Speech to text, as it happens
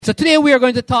So today we are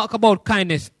going to talk about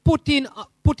kindness, putting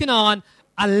on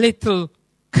a little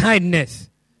kindness.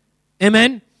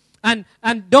 Amen. And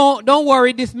don't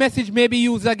worry, this message may be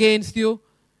used against you,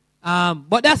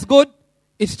 but that's good.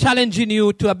 It's challenging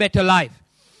you to a better life.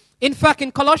 In fact,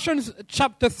 in Colossians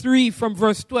chapter 3 from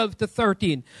verse 12 to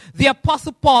 13, the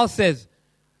Apostle Paul says,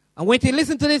 I want you to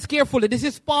listen to this carefully. This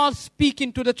is Paul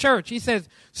speaking to the church. He says,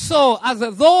 so as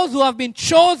those who have been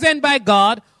chosen by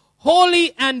God,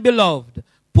 holy and beloved,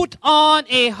 put on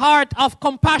a heart of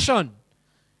compassion,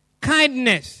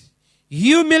 kindness,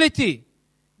 humility,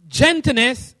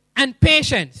 gentleness, and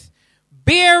patience,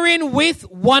 bearing with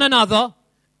one another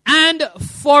and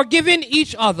forgiving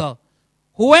each other.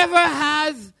 Whoever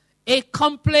has a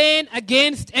complaint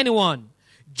against anyone,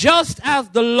 just as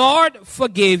the Lord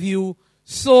forgave you,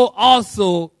 so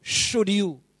also should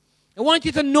you. I want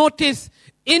you to notice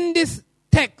in this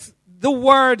text the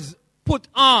words put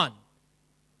on.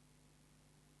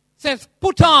 It says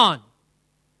put on.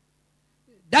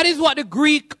 That is what the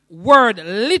Greek word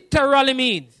literally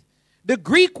means. The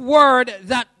Greek word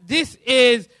that this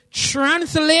is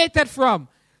translated from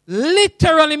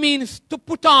literally means to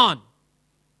put on.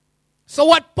 So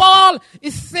what Paul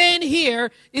is saying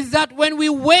here is that when we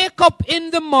wake up in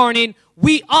the morning,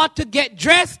 we ought to get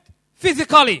dressed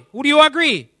physically. Would you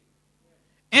agree?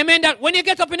 Amen. That when you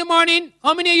get up in the morning,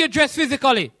 how many of you dress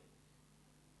physically?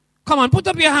 Come on, put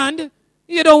up your hand.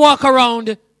 You don't walk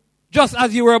around just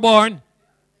as you were born.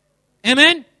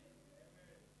 Amen.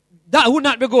 That would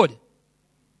not be good.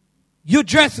 You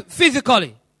dress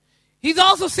physically. He's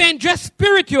also saying dress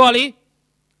spiritually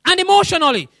and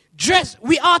emotionally.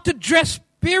 We ought to dress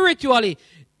spiritually.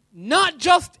 Not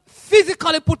just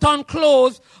physically put on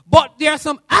clothes, but there are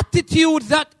some attitudes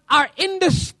that are in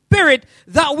the spirit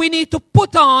that we need to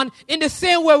put on in the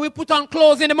same way we put on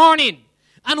clothes in the morning.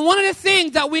 And one of the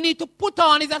things that we need to put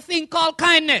on is a thing called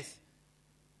kindness.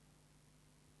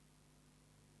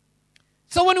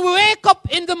 So when we wake up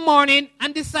in the morning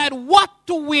and decide what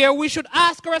to wear, we should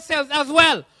ask ourselves as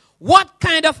well, what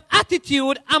kind of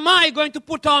attitude am I going to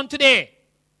put on today?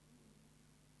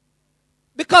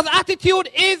 Because attitude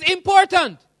is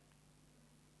important.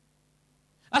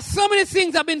 As so many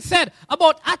things have been said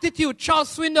about attitude,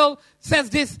 Charles Swindoll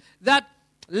says this, that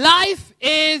life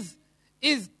is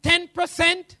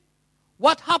 10%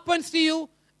 what happens to you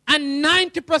and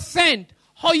 90%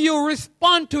 how you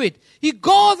respond to it. He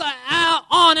goes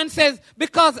on and says,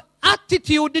 because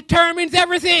attitude determines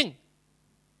everything.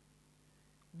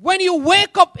 When you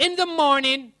wake up in the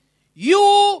morning,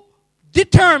 you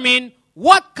determine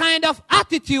what kind of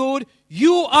attitude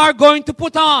you are going to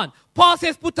put on. Paul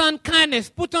says put on kindness,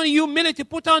 put on humility,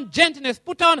 put on gentleness,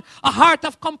 put on a heart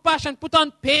of compassion, put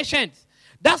on patience.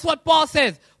 That's what Paul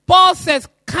says. Paul says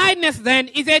kindness then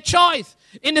is a choice.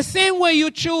 In the same way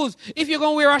you choose if you're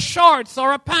going to wear a shorts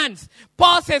or a pants.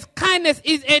 Paul says kindness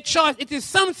is a choice. It is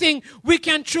something we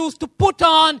can choose to put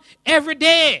on every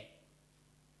day.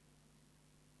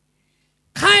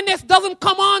 Kindness doesn't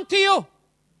come on to you.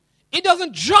 It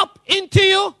doesn't drop into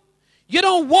you. You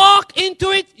don't walk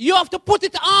into it. You have to put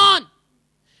it on.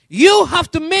 You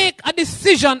have to make a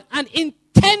decision, an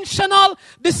intentional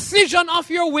decision of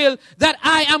your will that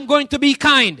I am going to be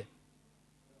kind.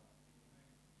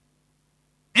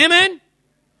 Amen?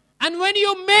 And when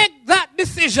you make that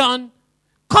decision,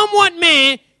 come what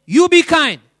may, you be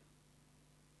kind.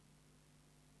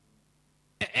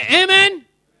 Amen?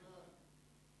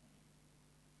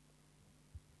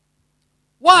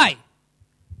 Why?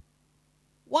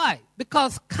 Why?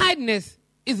 Because kindness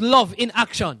is love in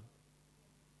action.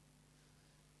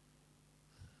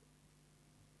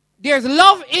 There's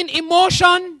love in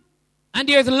emotion and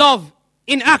there's love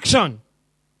in action.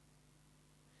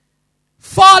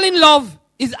 Fall in love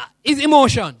is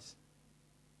emotions.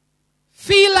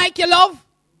 Feel like you love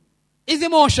is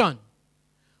emotion.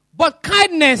 But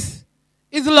kindness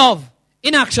is love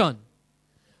in action.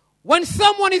 When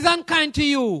someone is unkind to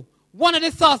you, one of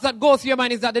the thoughts that goes through your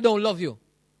mind is that they don't love you.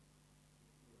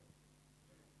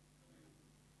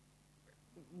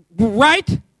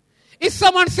 Right? If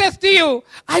someone says to you,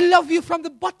 I love you from the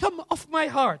bottom of my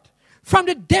heart, from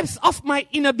the depths of my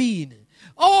inner being.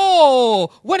 Oh,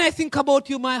 when I think about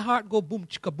you, my heart go boom,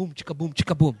 chicka, boom, chicka, boom,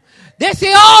 chicka, boom. They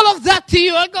say all of that to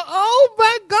you. I go, oh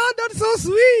my God, that's so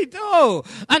sweet. Oh,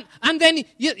 and then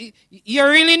you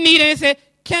really need it. You say,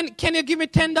 can you give me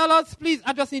 $10, please?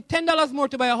 I just need $10 more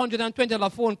to buy a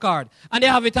 $120 phone card. And they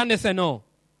have it and they say no.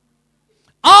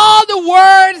 All the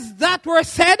words that were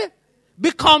said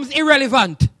becomes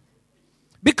irrelevant.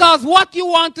 Because what you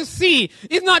want to see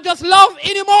is not just love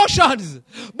in emotions,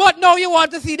 but now you want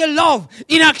to see the love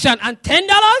in action. And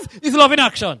 $10 is love in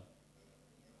action.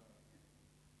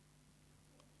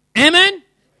 Amen?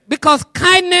 Because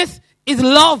kindness is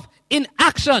love in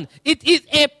action. It is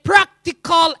a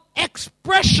practical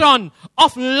expression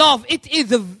of love. It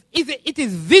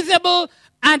is visible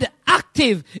and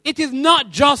active. It is not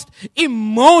just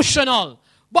emotional.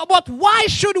 But why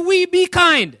should we be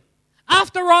kind?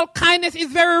 After all, kindness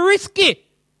is very risky.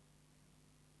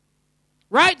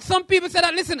 Right? Some people say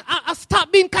that, listen, I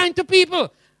stop being kind to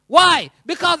people. Why?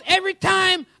 Because every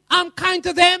time I'm kind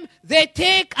to them, they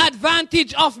take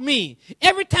advantage of me.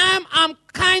 Every time I'm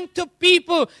kind to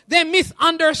people, they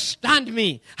misunderstand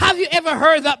me. Have you ever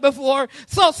heard that before?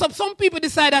 So some people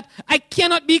decide that I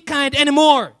cannot be kind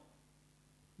anymore.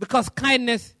 Because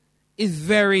kindness is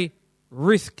very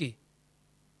risky.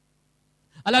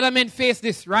 A lot of men face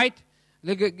this, right?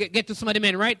 Get to some of the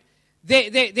men, right?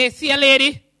 They see a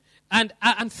lady, and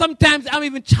sometimes I'm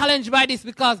even challenged by this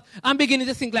because I'm beginning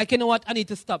to think like, you know what, I need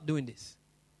to stop doing this.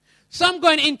 So I'm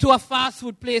going into a fast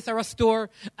food place or a store,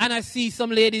 and I see some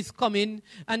ladies come in,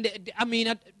 and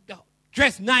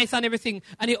dressed nice and everything,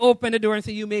 and they open the door and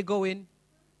say, you may go in.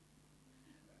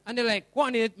 And they're like,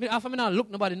 what? After me not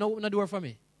look nobody, no open the door for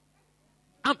me.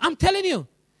 I'm telling you,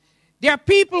 there are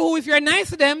people who, if you're nice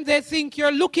to them, they think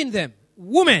you're looking them.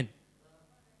 Women.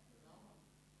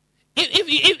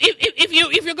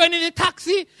 If you're going in a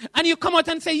taxi and you come out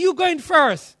and say, you going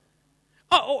first.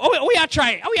 We are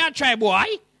try, boy.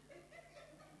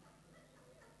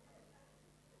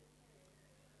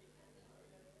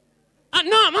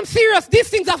 No, I'm serious. These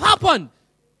things have happened.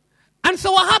 And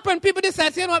so what happened? People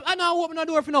decide, you know what, I don't open the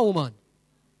door for no woman.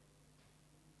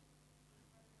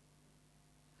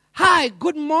 Hi,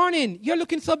 good morning. You're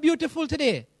looking so beautiful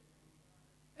today.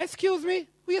 Excuse me?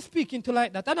 Who are you speaking to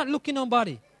like that? I'm not looking at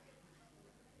nobody.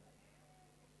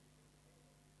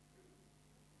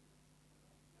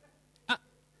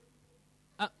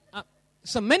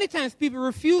 So many times people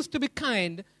refuse to be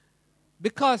kind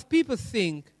because people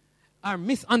think or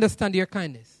misunderstand your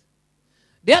kindness.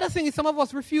 The other thing is some of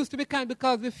us refuse to be kind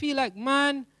because we feel like,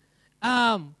 man,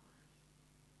 I've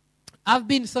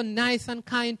been so nice and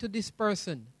kind to this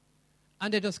person,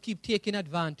 and they just keep taking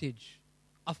advantage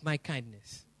of my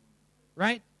kindness.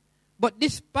 Right? But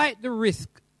despite the risk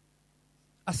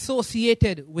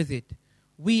associated with it,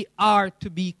 we are to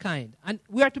be kind. And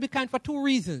we are to be kind for two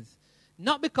reasons.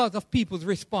 Not because of people's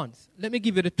response. Let me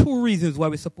give you the two reasons why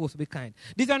we're supposed to be kind.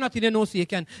 These are not in the notes, so you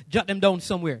can jot them down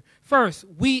somewhere. First,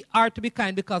 we are to be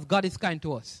kind because God is kind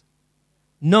to us.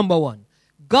 Number one,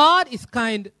 God is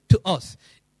kind to us.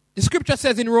 The scripture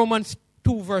says in Romans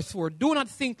 2 verse 4, do not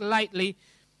think lightly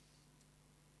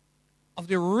of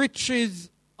the riches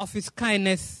of his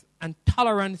kindness and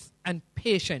tolerance and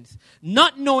patience,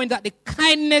 not knowing that the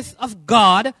kindness of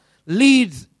God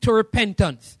leads to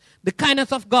repentance. The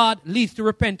kindness of God leads to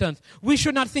repentance. We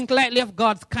should not think lightly of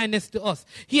God's kindness to us.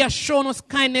 He has shown us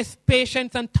kindness,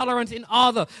 patience, and tolerance in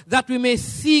order that we may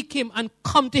seek him and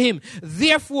come to him.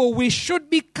 Therefore, we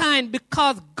should be kind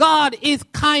because God is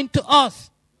kind to us.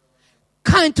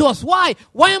 Kind to us. Why?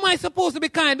 Why am I supposed to be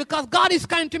kind? Because God is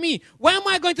kind to me. Why am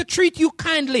I going to treat you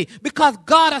kindly? Because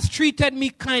God has treated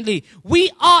me kindly. We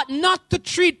ought not to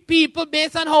treat people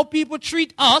based on how people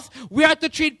treat us. We are to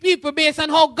treat people based on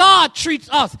how God treats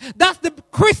us. That's the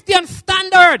Christian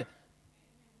standard.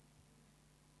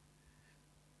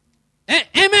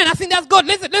 Amen. I think that's good.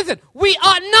 Listen. We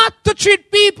are not to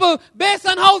treat people based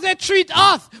on how they treat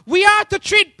us. We are to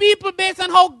treat people based on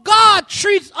how God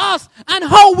treats us and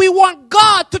how we want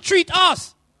God to treat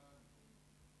us.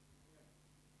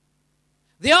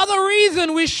 The other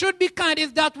reason we should be kind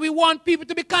is that we want people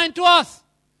to be kind to us.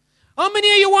 How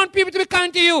many of you want people to be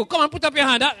kind to you? Come on, put up your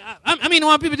hand. I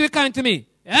want people to be kind to me.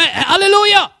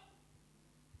 Hallelujah.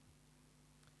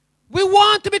 We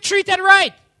want to be treated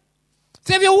right.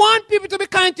 So if you want people to be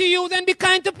kind to you, then be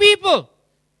kind to people.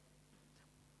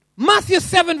 Matthew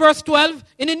 7 verse 12,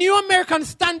 in the New American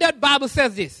Standard Bible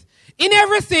says this. In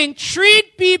everything,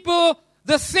 treat people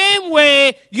the same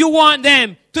way you want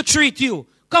them to treat you.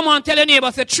 Come on, tell your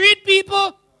neighbor, say, treat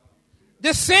people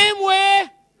the same way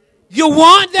you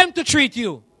want them to treat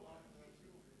you.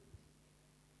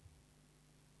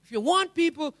 If you want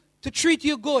people to treat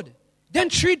you good, then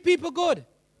treat people good.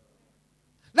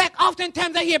 Like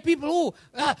oftentimes I hear people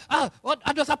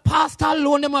I just a pastor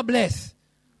alone them are blessed.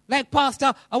 Like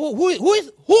pastor, who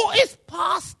is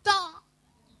pastor?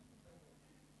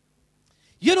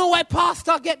 You know why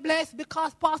pastor get blessed?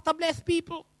 Because pastor bless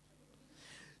people.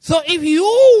 So if you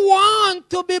want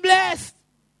to be blessed,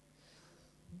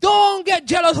 don't get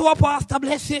jealous of a pastor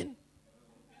blessing.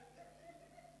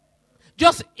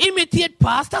 Just imitate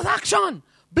pastor's action.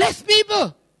 Bless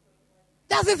people.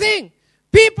 That's the thing.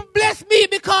 People bless me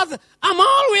because I'm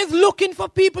always looking for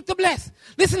people to bless.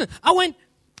 Listen, I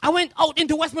went out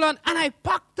into Westmoreland and I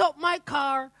packed up my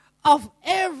car of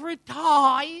every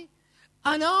toy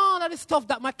and all of the stuff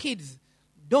that my kids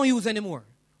don't use anymore.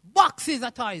 Boxes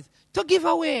of toys to give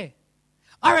away.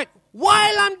 All right,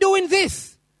 while I'm doing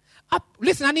this,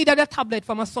 listen, I needed a tablet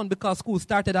for my son because school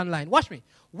started online. Watch me.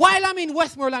 While I'm in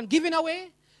Westmoreland giving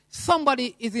away,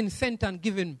 somebody is in Centon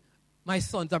giving my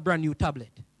sons a brand new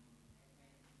tablet.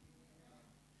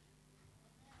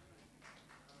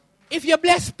 If you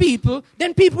bless people,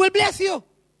 then people will bless you.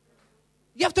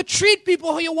 You have to treat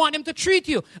people how you want them to treat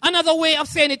you. Another way of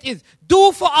saying it is,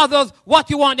 do for others what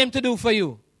you want them to do for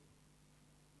you.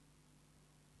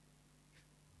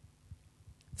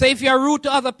 So if you're rude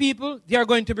to other people, they are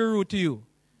going to be rude to you.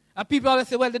 And people always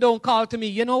say, well, they don't call to me.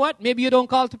 You know what? Maybe you don't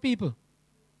call to people.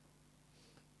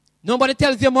 Nobody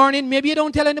tells you morning. Maybe you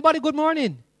don't tell anybody good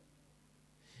morning.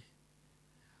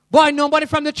 Boy, nobody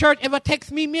from the church ever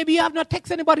texts me. Maybe you have not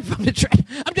texted anybody from the church.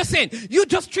 I'm just saying, you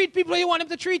just treat people how you want them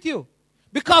to treat you.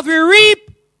 Because we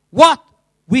reap what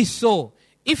we sow.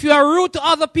 If you are rude to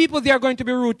other people, they are going to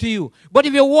be rude to you. But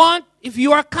if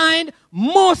you are kind,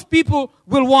 most people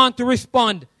will want to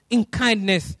respond in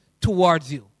kindness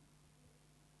towards you.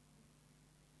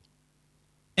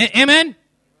 Amen?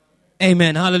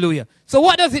 Amen. Hallelujah. So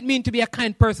what does it mean to be a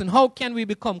kind person? How can we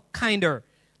become kinder?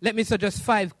 Let me suggest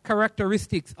 5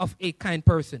 characteristics of a kind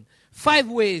person. 5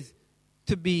 ways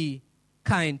to be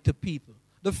kind to people.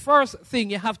 The first thing,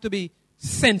 you have to be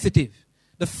sensitive.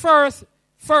 The first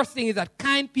thing is that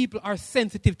kind people are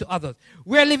sensitive to others.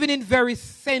 We're living in very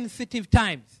sensitive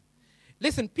times.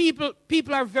 Listen, people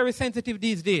are very sensitive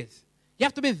these days. You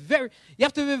have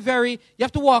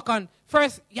to walk on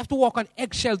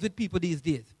eggshells with people these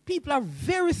days. People are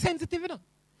very sensitive, you know.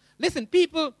 Listen,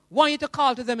 people want you to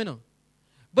call to them, you know.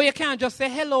 But you can't just say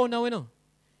hello now, you know.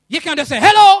 You can't just say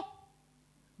hello.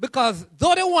 Because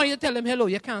though they want you to tell them hello,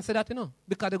 you can't say that, you know.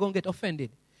 Because they're going to get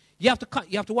offended. You have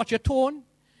to watch your tone.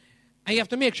 And you have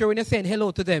to make sure when you're saying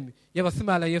hello to them, you have a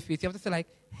smile on your face. You have to say like,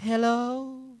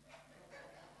 hello.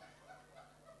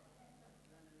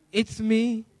 It's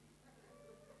me.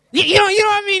 You know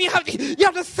what I mean? You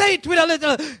have to say it with a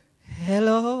little,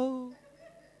 hello.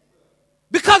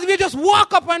 Because if you just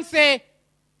walk up and say,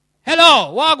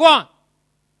 hello, wagwan.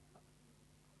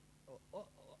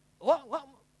 What?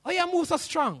 Oh, you move so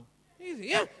strong. Easy,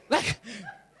 yeah. Like,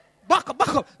 back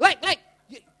up. Like.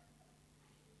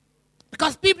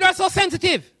 Because people are so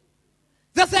sensitive.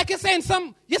 Just like you're saying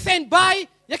bye,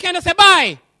 you can't just say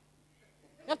bye.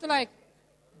 You have to like,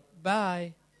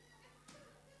 bye.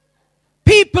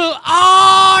 People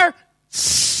are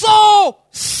so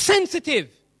sensitive.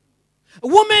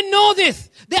 Women know this.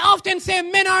 They often say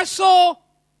men are so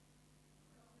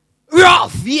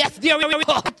rough. Yes, they're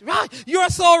rough. You are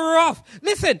so rough.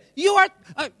 Listen,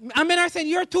 men are saying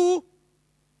you're too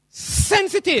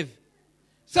sensitive.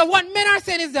 So what men are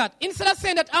saying is that instead of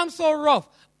saying that I'm so rough,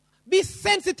 be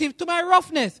sensitive to my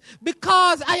roughness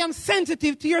because I am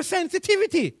sensitive to your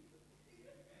sensitivity.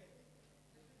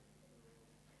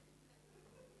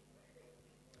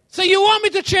 So you want me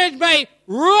to change my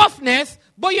roughness,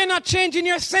 but you're not changing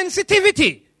your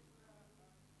sensitivity.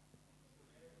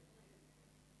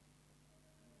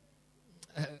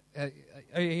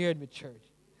 Are you hearing me, church?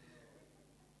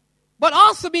 But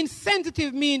also being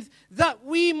sensitive means that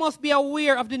we must be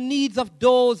aware of the needs of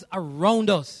those around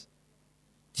us.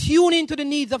 Tune into the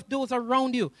needs of those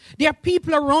around you. There are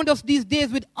people around us these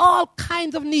days with all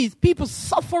kinds of needs. People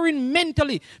suffering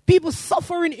mentally. People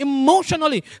suffering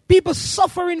emotionally. People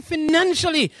suffering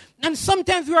financially. And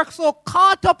sometimes we are so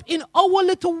caught up in our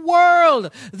little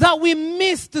world that we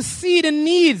miss to see the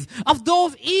needs of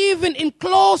those even in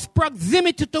close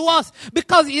proximity to us.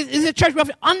 Because as a church, we have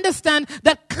to understand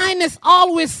that kindness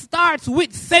always starts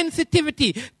with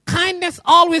sensitivity. Kindness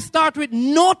always starts with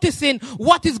noticing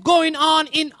what is going on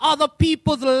in other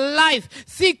people's life.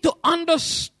 Seek to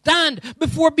understand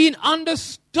before being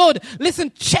understood.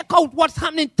 Listen, check out what's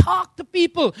happening. Talk to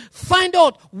people. Find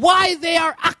out why they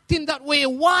are acting that way.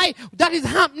 Why that is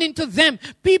happening to them.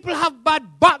 People have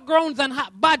bad backgrounds and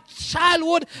bad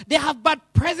childhood. They have bad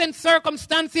present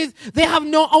circumstances. They have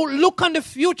no outlook on the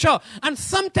future. And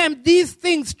sometimes these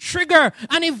things trigger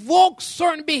and evoke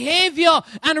certain behavior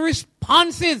and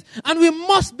responses. And we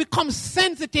must become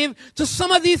sensitive to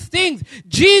some of these things.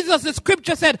 Jesus, the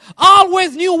scripture said,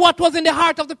 always knew what was in the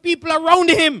heart of the people around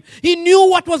him. He knew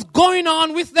what was going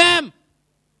on with them.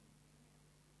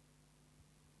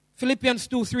 Philippians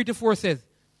 2:3-4 says,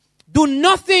 do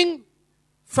nothing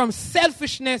from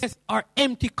selfishness or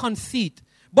empty conceit,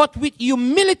 but with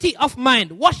humility of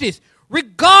mind. Watch this.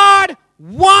 Regard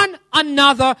one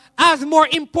another as more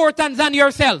important than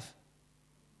yourself.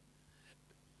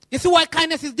 You see why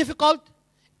kindness is difficult?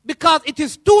 Because it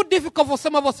is too difficult for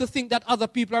some of us to think that other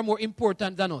people are more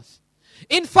important than us.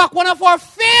 In fact, one of our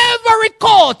favorite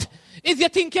quotes is, you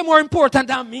think you're more important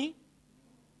than me?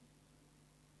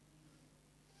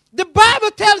 The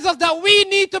Bible tells us that we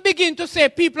need to begin to say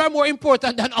people are more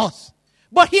important than us.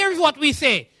 But here's what we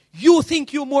say. You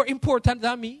think you're more important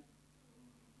than me?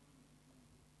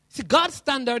 See, God's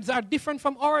standards are different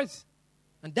from ours.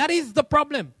 And that is the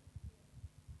problem.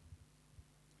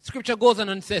 Scripture goes on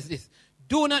and says this.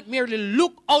 Do not merely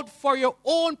look out for your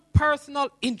own personal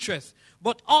interests,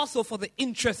 but also for the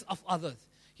interests of others.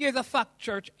 Here's a fact,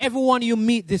 church. Everyone you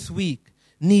meet this week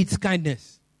needs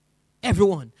kindness.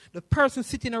 Everyone. The person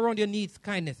sitting around you needs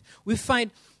kindness. We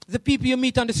find the people you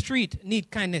meet on the street need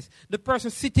kindness. The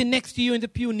person sitting next to you in the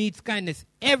pew needs kindness.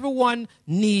 Everyone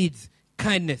needs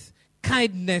kindness.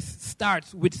 Kindness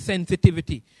starts with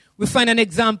sensitivity. We find an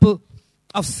example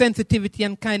of sensitivity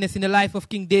and kindness in the life of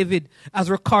King David as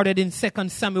recorded in 2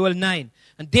 Samuel 9.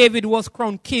 And David was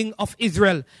crowned king of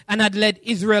Israel and had led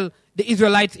the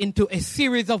Israelites into a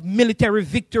series of military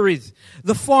victories.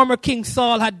 The former king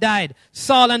Saul had died.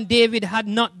 Saul and David had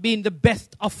not been the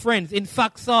best of friends. In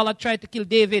fact, Saul had tried to kill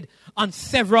David on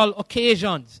several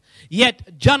occasions.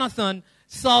 Yet Jonathan,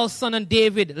 Saul's son, and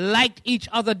David liked each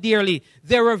other dearly.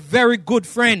 They were very good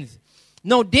friends.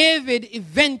 Now David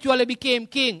eventually became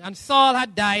king, and Saul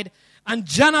had died, and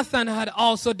Jonathan had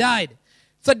also died.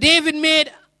 So David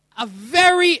made a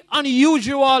very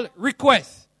unusual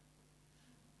request.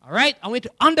 All right? I want you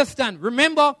to understand.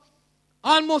 Remember,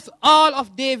 almost all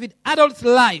of David's adult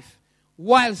life,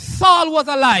 while Saul was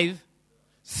alive,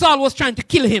 Saul was trying to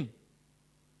kill him.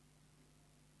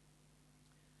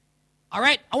 All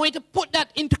right? I want you to put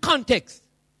that into context.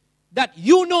 That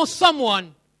you know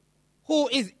someone who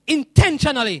is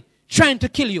intentionally trying to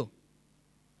kill you.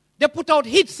 They put out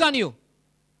hits on you.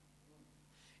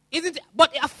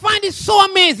 But I find it so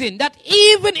amazing that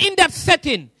even in that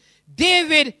setting,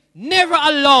 David never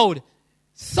allowed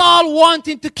Saul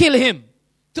wanting to kill him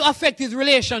to affect his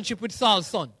relationship with Saul's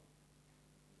son.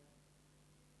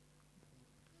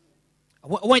 I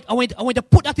want to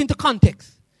put that into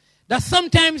context. That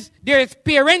sometimes there is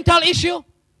parental issue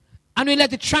and we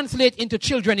let it translate into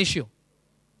children issue.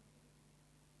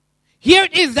 Here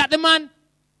it is that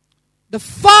the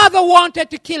father wanted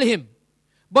to kill him,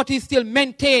 but he still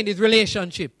maintained his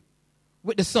relationship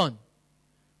with the son.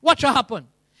 Watch what happened.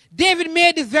 David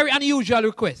made this very unusual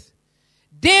request.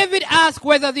 David asked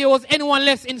whether there was anyone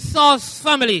left in Saul's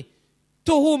family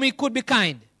to whom he could be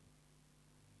kind.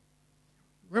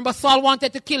 Remember, Saul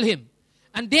wanted to kill him.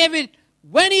 And David,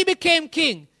 when he became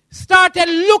king, started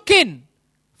looking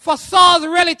for Saul's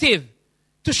relative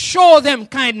to show them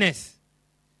kindness.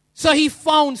 So he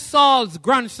found Saul's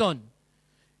grandson.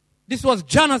 This was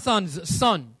Jonathan's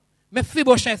son.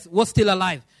 Mephibosheth was still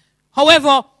alive.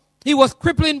 However, he was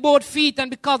crippled in both feet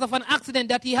and because of an accident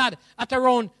that he had at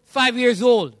around 5 years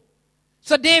old.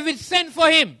 So David sent for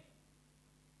him.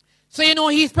 So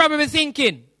he's probably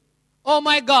thinking, oh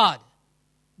my God,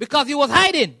 because he was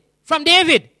hiding from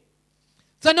David.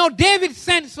 So now David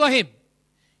sends for him.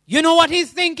 You know what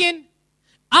he's thinking?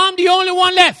 I'm the only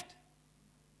one left.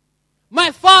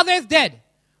 My father is dead.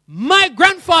 My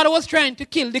grandfather was trying to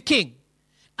kill the king.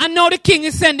 And now the king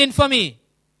is sending for me.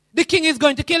 The king is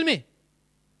going to kill me.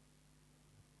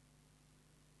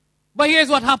 But here's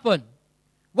what happened.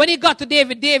 When he got to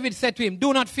David, David said to him,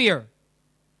 do not fear.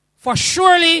 For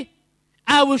surely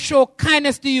I will show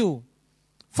kindness to you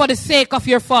for the sake of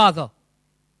your father,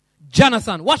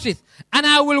 Jonathan. Watch this. And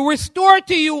I will restore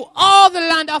to you all the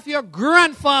land of your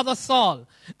grandfather Saul.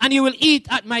 And you will eat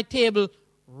at my table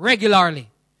regularly.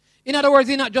 In other words,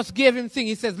 he not just gave him thing.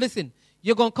 He says, listen,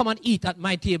 you're going to come and eat at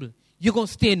my table. You're going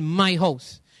to stay in my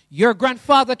house. Your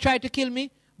grandfather tried to kill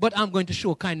me, but I'm going to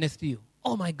show kindness to you.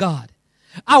 Oh my God.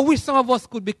 I wish some of us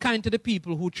could be kind to the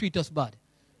people who treat us bad.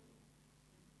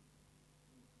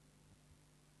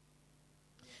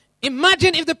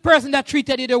 Imagine if the person that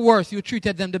treated you the worst, you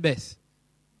treated them the best.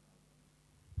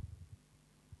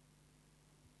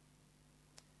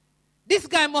 This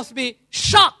guy must be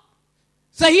shocked.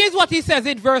 So here's what he says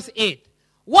in verse 8.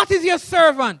 What is your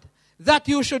servant that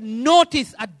you should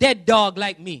notice a dead dog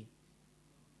like me?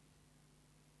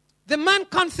 The man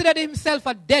considered himself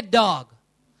a dead dog,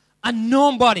 a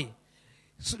nobody,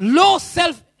 low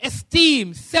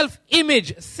self-esteem,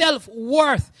 self-image,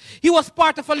 self-worth. He was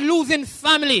part of a losing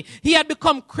family. He had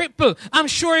become crippled. I'm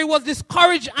sure he was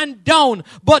discouraged and down.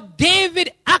 But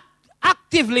David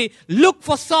actively look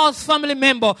for Saul's family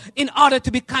member in order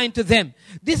to be kind to them.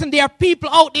 Listen, there are people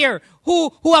out there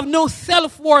who have no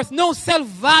self-worth, no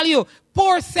self-value,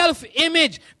 poor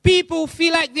self-image, people who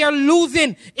feel like they are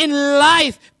losing in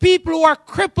life, people who are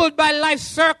crippled by life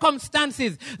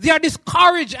circumstances. They are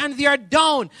discouraged and they are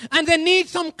down. And they need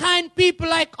some kind people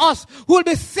like us who will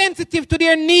be sensitive to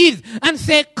their needs and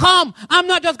say, come, I'm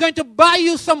not just going to buy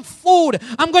you some food.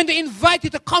 I'm going to invite you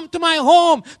to come to my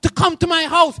home, to come to my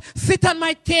house, sit at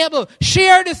my table,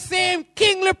 share the same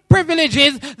kingly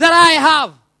privileges that I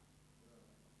have.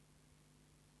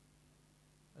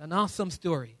 An awesome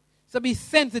story. So be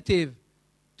sensitive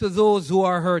to those who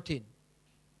are hurting.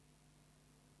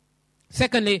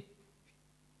 Secondly,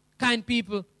 kind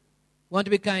people want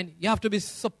to be kind. You have to be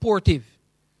supportive.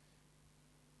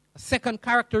 A second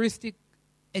characteristic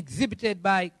exhibited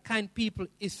by kind people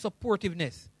is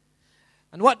supportiveness.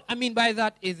 And what I mean by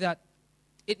that is that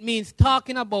it means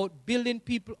talking about building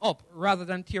people up rather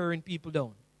than tearing people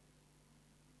down.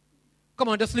 Come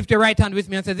on, just lift your right hand with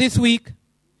me and say, this week,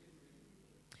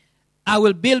 I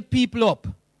will build people up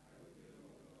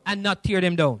and not tear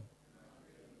them down.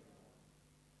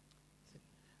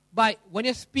 When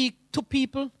you speak to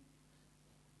people,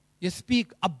 you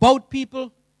speak about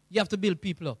people, you have to build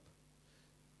people up.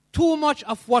 Too much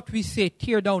of what we say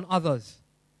tear down others.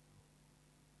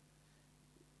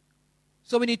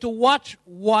 So we need to watch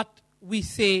what we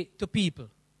say to people.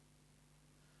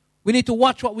 We need to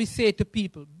watch what we say to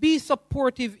people. Be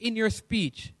supportive in your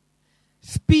speech.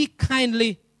 Speak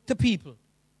kindly to people.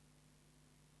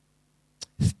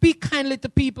 Speak kindly to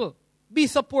people. Be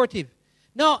supportive.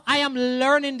 Now, I am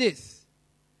learning this.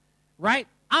 Right?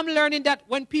 I'm learning that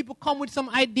when people come with some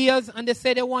ideas and they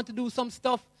say they want to do some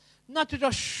stuff, not to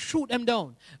just shoot them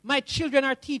down. My children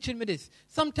are teaching me this.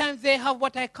 Sometimes they have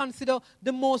what I consider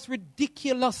the most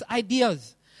ridiculous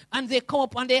ideas. And they come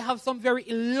up and they have some very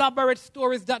elaborate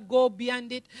stories that go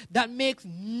beyond it, that makes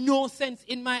no sense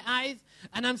in my eyes.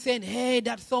 And I'm saying, hey,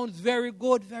 that sounds very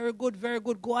good, very good, very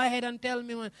good. Go ahead and tell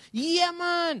me, man. Yeah,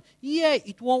 man. Yeah,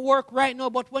 it won't work right now.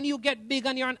 But when you get big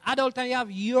and you're an adult and you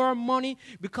have your money,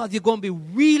 because you're going to be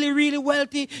really, really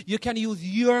wealthy, you can use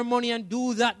your money and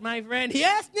do that, my friend.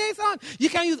 Yes, Nathan. You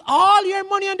can use all your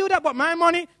money and do that. But my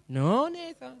money? No,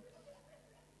 Nathan.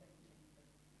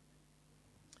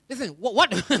 Listen,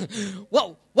 what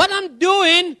I'm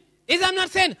doing is I'm not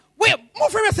saying, wait,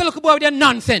 move from yourself, look boy, with your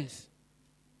nonsense.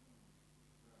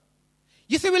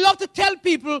 You see, we love to tell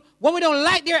people when we don't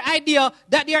like their idea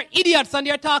that they are idiots and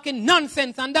they're talking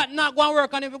nonsense and that not going to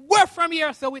work on them. Work from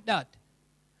here, so with that.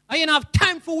 And you don't have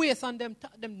time for waste on them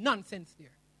nonsense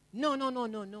there.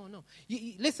 No.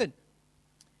 Listen,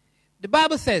 the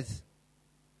Bible says,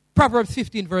 Proverbs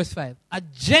 15 verse 5, a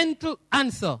gentle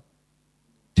answer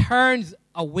turns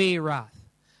away wrath,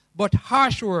 but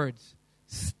harsh words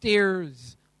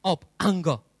stirs up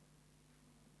anger.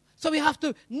 So we have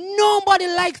to, nobody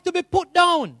likes to be put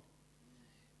down.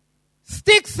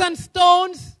 Sticks and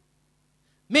stones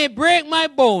may break my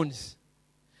bones.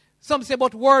 Some say,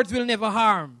 but words will never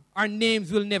harm. Our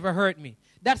names will never hurt me.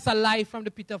 That's a lie from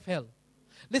the pit of hell.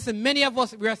 Listen, many of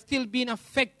us, we are still being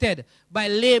affected by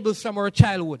labels from our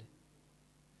childhood.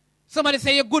 Somebody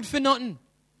say, you're good for nothing.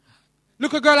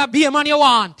 Look a girl at be a man you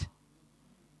want.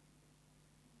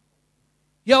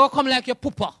 You will come like your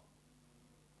pooper.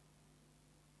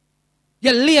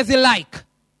 You're lazy like.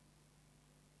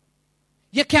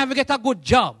 You can't even get a good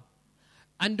job.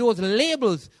 And those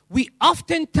labels, we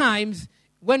oftentimes,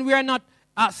 when we are not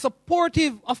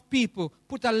supportive of people,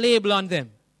 put a label on them.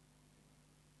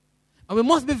 And we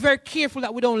must be very careful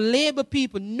that we don't label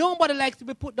people. Nobody likes to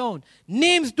be put down.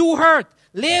 Names do hurt.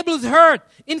 Labels hurt.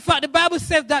 In fact, the Bible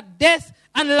says that death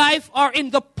and life are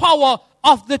in the power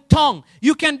of the tongue.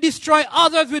 You can destroy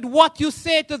others with what you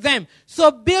say to them.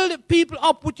 So build people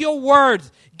up with your words.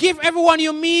 Give everyone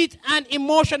you meet an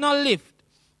emotional lift.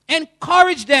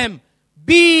 Encourage them.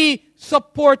 Be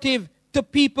supportive to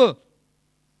people.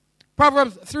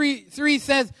 Proverbs 3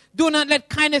 says, do not let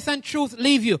kindness and truth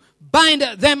leave you. Bind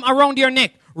them around your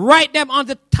neck. Write them on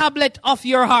the tablet of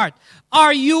your heart.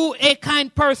 Are you a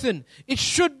kind person? It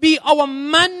should be our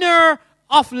manner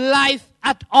of life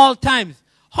at all times.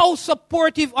 How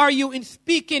supportive are you in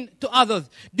speaking to others?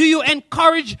 Do you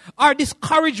encourage or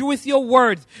discourage with your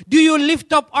words? Do you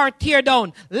lift up or tear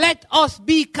down? Let us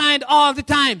be kind all the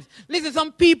time. Listen,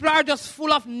 some people are just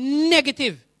full of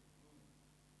negative.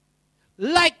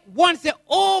 Like once they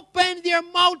open their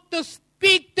mouth to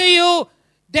speak to you,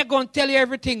 they're going to tell you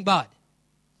everything bad.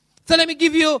 So let me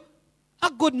give you a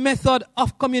good method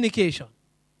of communication.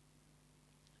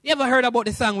 You ever heard about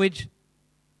the sandwich,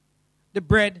 the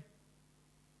bread,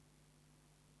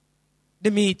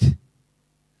 the meat,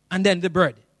 and then the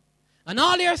bread. And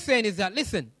all you're saying is that,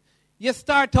 listen, you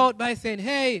start out by saying,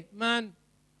 hey, man,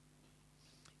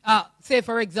 say,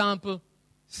 for example,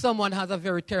 someone has a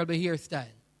very terrible hairstyle.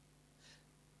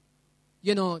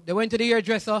 You know, they went to the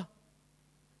hairdresser,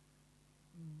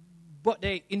 but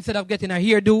they, instead of getting a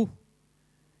hairdo,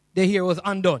 their hair was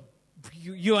undone.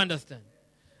 You understand?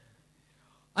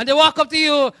 And they walk up to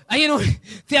you, and you know,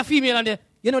 see a female, and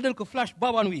they look flash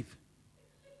bob and weave.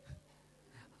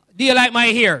 Do you like my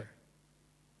hair?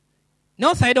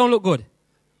 No, sir, I don't look good.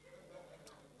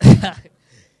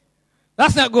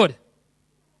 That's not good.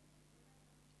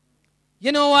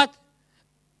 You know what?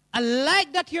 I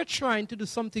like that you're trying to do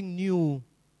something new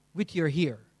with your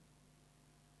hair.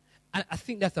 And I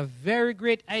think that's a very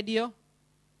great idea.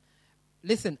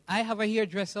 Listen, I have a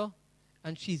hairdresser,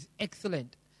 and she's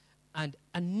excellent. And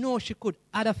I know she could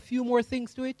add a few more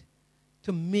things to it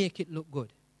to make it look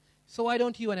good. So why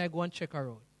don't you and I go and check her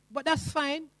out? But that's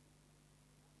fine.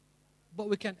 But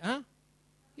we can,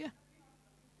 Yeah.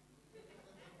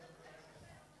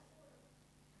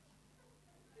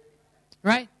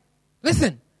 Right?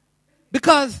 Listen,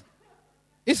 because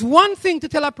it's one thing to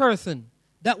tell a person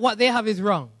that what they have is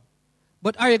wrong,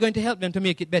 but are you going to help them to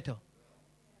make it better?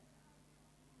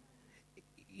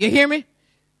 You hear me?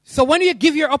 So when you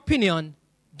give your opinion,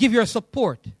 give your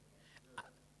support.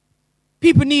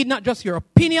 People need not just your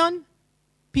opinion,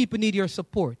 people need your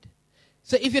support.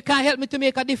 So if you can't help me to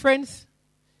make a difference,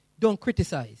 don't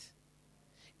criticize.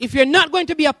 If you're not going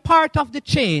to be a part of the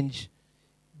change,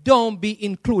 don't be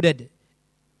included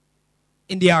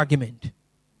in the argument.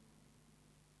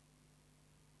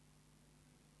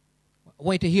 I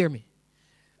want you to hear me.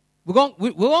 We're going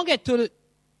to get to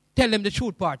tell them the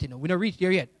truth part, you know. We're not reached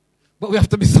there yet. But we have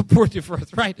to be supportive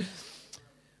first, right?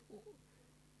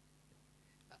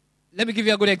 Let me give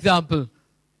you a good example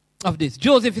of this.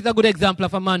 Joseph is a good example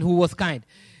of a man who was kind.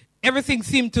 Everything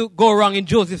seemed to go wrong in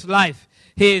Joseph's life.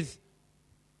 His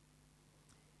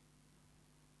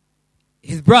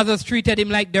brothers treated him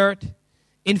like dirt.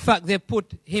 In fact, they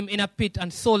put him in a pit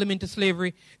and sold him into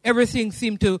slavery. Everything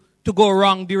seemed to go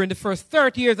wrong during the first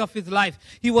 30 years of his life.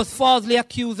 He was falsely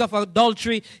accused of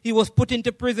adultery. He was put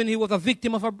into prison. He was a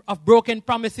victim of broken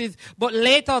promises. But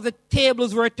later the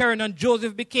tables were turned and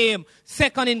Joseph became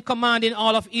second in command in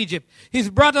all of Egypt.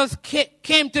 His brothers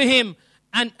came to him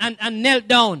and knelt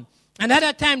down. And at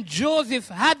that time, Joseph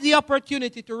had the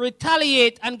opportunity to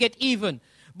retaliate and get even.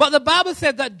 But the Bible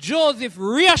said that Joseph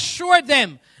reassured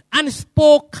them and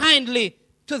spoke kindly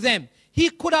to them. He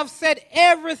could have said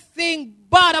everything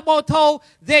bad about how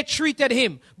they treated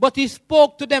him, but he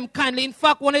spoke to them kindly. In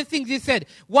fact, one of the things he said,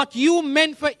 what you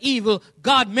meant for evil,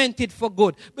 God meant it for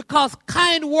good. Because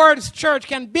kind words, church,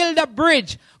 can build a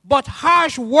bridge, but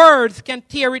harsh words can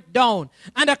tear it down.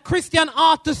 And a Christian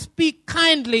ought to speak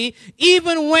kindly,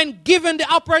 even when given the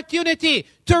opportunity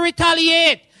to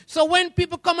retaliate. So when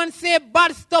people come and say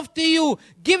bad stuff to you,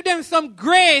 give them some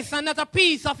grace and not a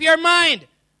piece of your mind.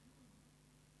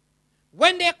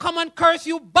 When they come and curse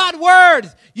you bad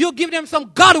words, you give them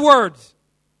some God words.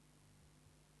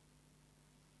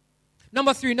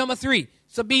 Number three.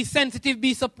 So be sensitive,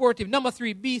 be supportive. Number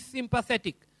 3, be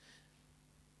sympathetic.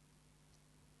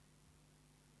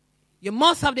 You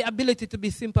must have the ability to be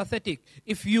sympathetic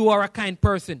if you are a kind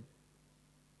person.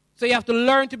 So you have to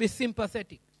learn to be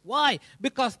sympathetic. Why?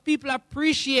 Because people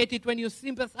appreciate it when you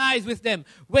sympathize with them,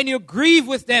 when you grieve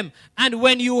with them, and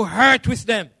when you hurt with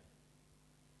them.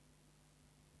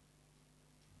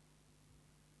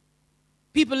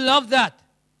 People love that.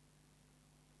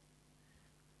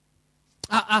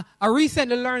 I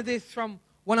recently learned this from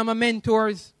one of my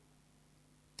mentors.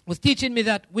 Was teaching me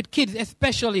that with kids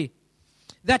especially,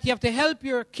 that you have to help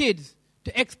your kids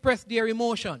to express their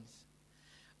emotions.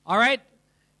 All right?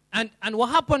 And what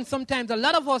happens sometimes, a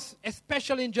lot of us,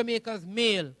 especially in Jamaica as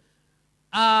male,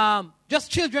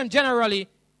 just children generally,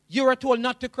 you are told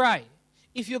not to cry.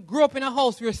 If you grew up in a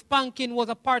house where spanking was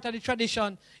a part of the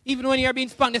tradition, even when you're being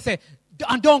spanked, they say,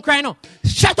 don't cry now.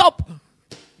 Shut up.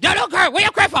 Don't cry. What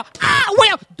you cry for?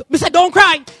 Me say, don't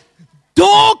cry.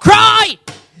 Don't cry.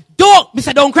 Me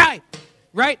say, don't cry.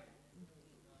 Right?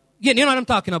 Yeah, you know what I'm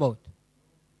talking about.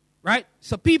 Right?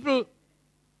 So people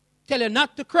tell you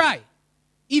not to cry,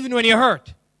 even when you're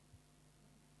hurt.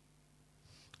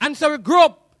 And so we grow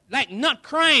up like not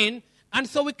crying, and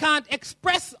so we can't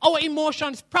express our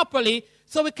emotions properly,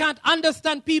 so we can't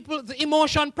understand people's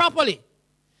emotion properly.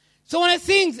 So one of the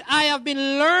things I have been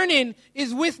learning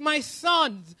is with my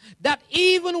sons, that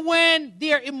even when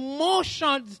their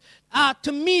emotions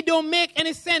to me don't make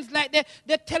any sense, like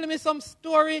they're telling me some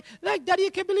story, like, Daddy,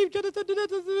 you can't believe Jonathan did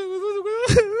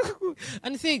that.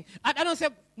 And saying, I don't say,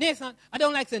 Nathan, I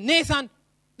don't like saying, Nathan,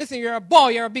 Listen, you're a boy,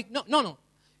 you're a big... No.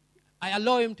 I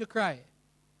allow him to cry.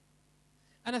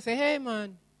 And I say, hey,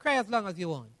 man, cry as long as you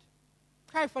want.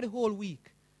 Cry for the whole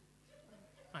week.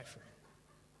 My friend.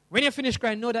 When you finish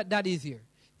crying, know that Daddy is here.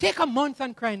 Take a month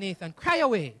and cry, Nathan. Cry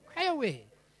away. Cry away.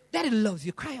 Daddy loves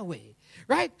you. Cry away.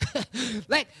 Right?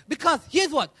 Because here's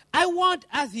what. I want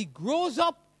as he grows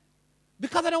up,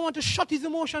 because I don't want to shut his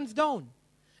emotions down.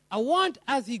 I want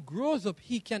as he grows up,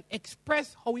 he can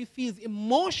express how he feels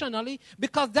emotionally,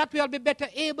 because that will be better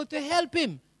able to help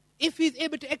him if he's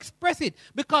able to express it.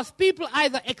 Because people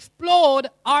either explode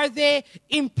or they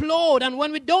implode. And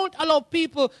when we don't allow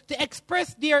people to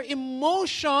express their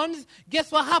emotions,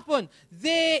 guess what happens?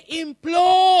 They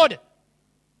implode.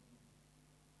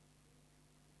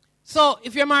 So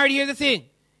if you're married, here's the thing.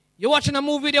 You're watching a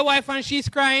movie with your wife and she's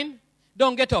crying,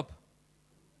 don't get up.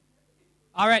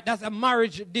 All right, that's a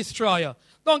marriage destroyer.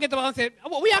 Don't get up and say,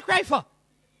 what we are crying for?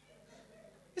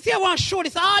 You see, I want to show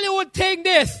this Hollywood thing,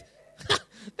 this.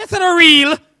 That's not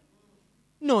real.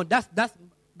 No, that's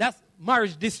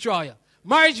marriage destroyer.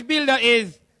 Marriage builder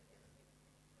is,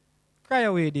 cry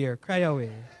away, dear, cry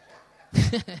away.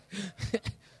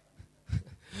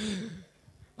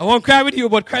 I won't cry with you,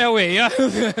 but cry away.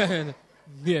 Yeah,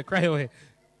 yeah, cry away.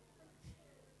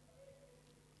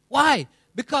 Why?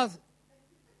 Because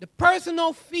the person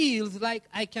now feels like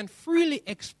I can freely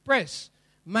express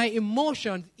my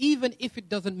emotions even if it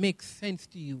doesn't make sense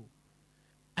to you.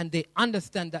 And they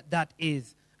understand that that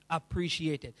is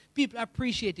appreciated. People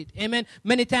appreciate it. Amen.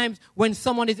 Many times when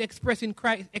someone is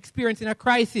experiencing a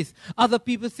crisis, other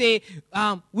people say,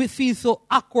 we feel so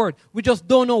awkward. We just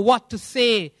don't know what to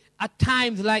say at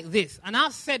times like this. And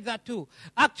I've said that too.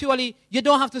 Actually, you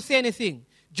don't have to say anything.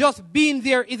 Just being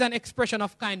there is an expression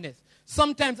of kindness.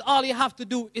 Sometimes all you have to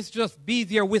do is just be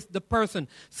there with the person.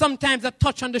 Sometimes a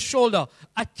touch on the shoulder,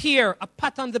 a tear, a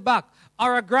pat on the back,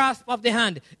 or a grasp of the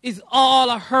hand is all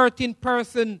a hurting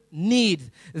person needs.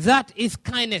 That is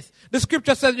kindness. The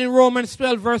scripture says in Romans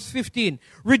 12 verse 15,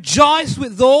 rejoice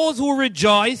with those who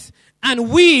rejoice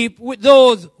and weep with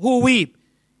those who weep.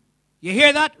 You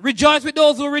hear that? Rejoice with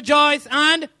those who rejoice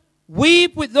and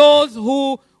weep with those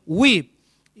who weep.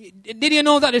 Did you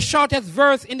know that the shortest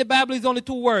verse in the Bible is only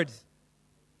 2 words?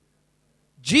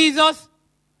 Jesus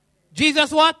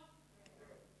what?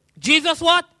 Jesus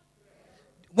what?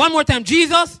 One more time,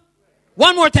 Jesus.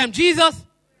 One more time, Jesus.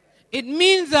 It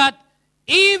means that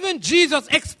even Jesus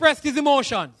expressed his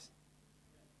emotions.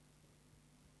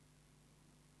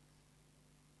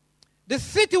 The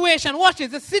situation, watch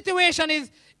this, the situation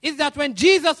is that when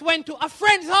Jesus went to a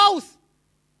friend's house,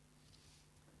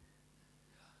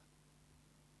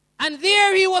 and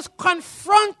there he was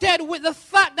confronted with the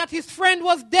fact that his friend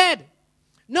was dead.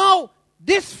 No,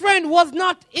 this friend was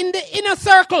not in the inner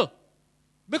circle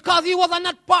because he was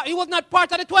not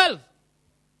part of the 12.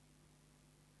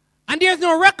 And there's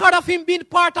no record of him being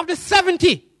part of the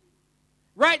 70.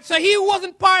 Right? So he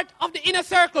wasn't part of the inner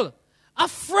circle. A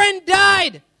friend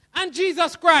died and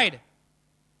Jesus cried.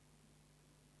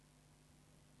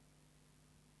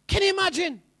 Can you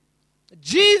imagine?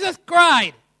 Jesus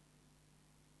cried.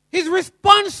 His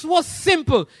response was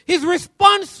simple. His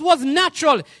response was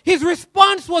natural. His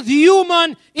response was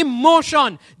human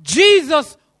emotion.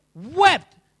 Jesus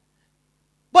wept.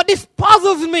 But this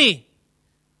puzzles me.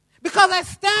 Because I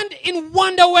stand in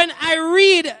wonder when I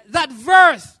read that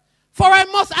verse. For I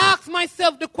must ask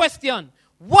myself the question,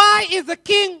 why is the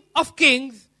King of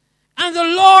Kings and the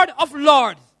Lord of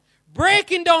Lords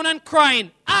breaking down and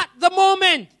crying at the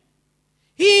moment?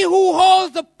 He who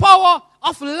holds the power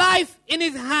of life in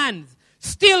his hands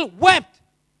still wept.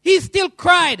 He still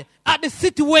cried at the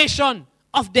situation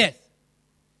of death.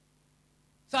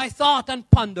 So I thought and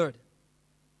pondered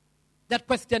that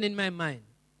question in my mind.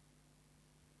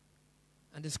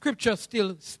 And the scripture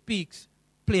still speaks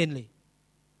plainly.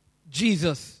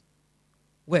 Jesus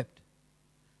wept.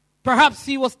 Perhaps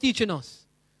he was teaching us,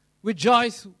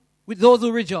 rejoice with those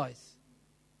who rejoice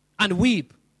and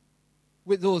weep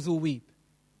with those who weep.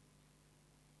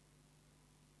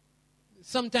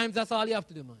 Sometimes that's all you have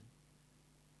to do, man.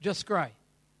 Just cry.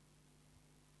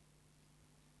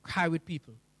 Cry with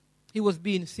people. He was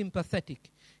being sympathetic.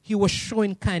 He was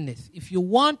showing kindness. If you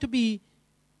want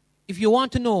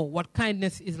to know what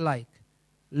kindness is like,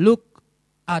 look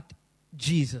at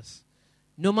Jesus.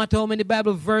 No matter how many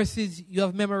Bible verses you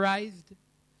have memorized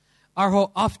or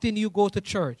how often you go to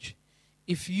church,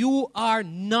 if you are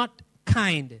not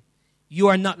kind, you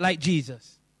are not like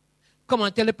Jesus. Come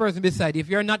on, tell the person beside you, if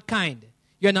you're not kind,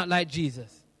 you're not like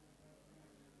Jesus.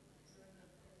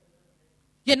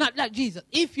 You're not like Jesus.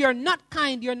 If you're not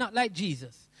kind, you're not like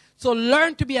Jesus. So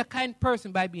learn to be a kind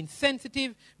person by being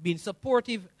sensitive, being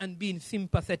supportive, and being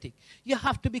sympathetic. You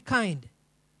have to be kind.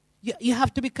 You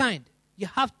have to be kind. You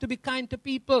have to be kind to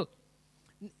people.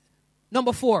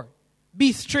 Number 4,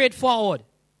 be straightforward.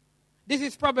 This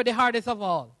is probably the hardest of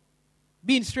all.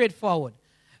 Being straightforward.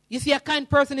 You see, a kind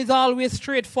person is always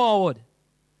straightforward.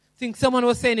 I think someone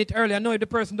was saying it earlier. I know if the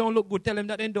person don't look good, tell them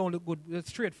that they don't look good. It's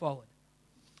straightforward.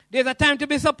 There's a time to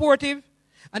be supportive,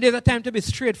 and there's a time to be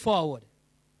straightforward.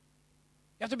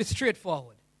 You have to be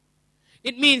straightforward.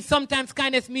 It means sometimes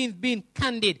kindness means being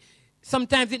candid.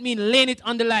 Sometimes it means laying it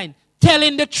on the line.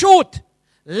 Telling the truth.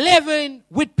 Leveling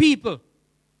with people.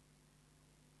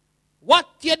 What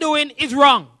you're doing is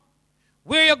wrong.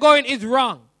 Where you're going is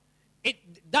wrong.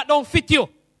 That don't fit you.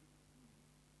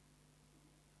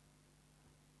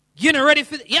 You're not ready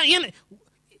for it.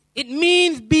 It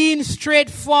means being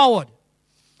straightforward.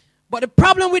 But the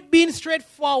problem with being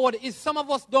straightforward is some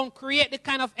of us don't create the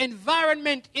kind of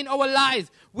environment in our lives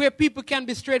where people can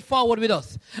be straightforward with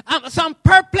us. So I'm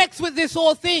perplexed with this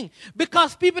whole thing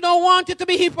because people don't want you to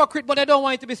be hypocrite, but they don't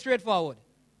want you to be straightforward.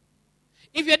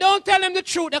 If you don't tell them the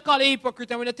truth, they call you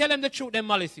hypocrite, and when you tell them the truth, they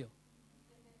malice you.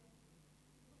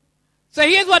 So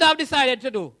here's what I've decided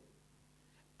to do.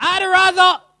 I'd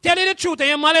rather tell you the truth and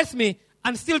you malice me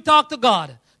and still talk to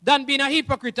God than being a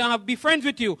hypocrite and be friends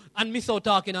with you and miss out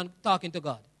talking to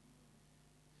God.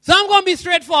 So I'm going to be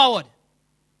straightforward.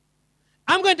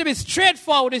 I'm going to be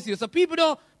straightforward with you. So people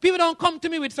don't come to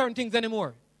me with certain things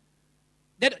anymore.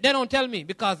 They don't tell me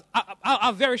because I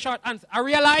have very short answers. I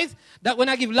realize that when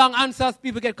I give long answers,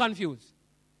 people get confused.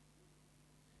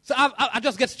 So I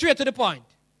just get straight to the point.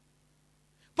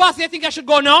 Pastor, you think I should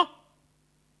go now?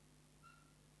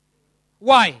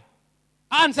 Why?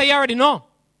 I answer you already know.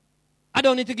 I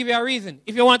don't need to give you a reason.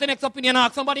 If you want the next opinion,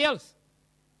 ask somebody else.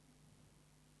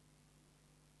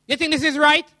 You think this is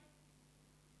right?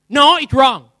 No, it's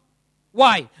wrong.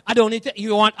 Why? I don't need to.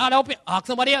 You want other opinion? Ask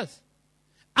somebody else.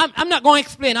 I'm not going to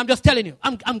explain. I'm just telling you.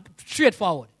 I'm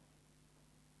straightforward.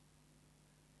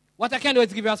 What I can do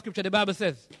is give you a scripture. The Bible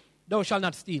says, "Thou shalt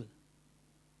not steal."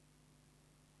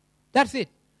 That's it.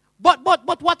 But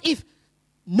what if?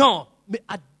 No,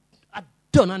 I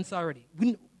done answer already.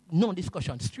 No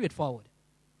discussion. Straightforward.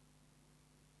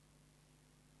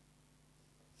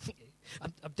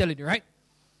 I'm telling you, right?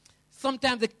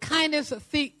 Sometimes the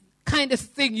kindest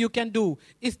thing you can do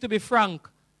is to be frank,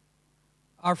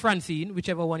 or Francine,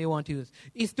 whichever one you want to use,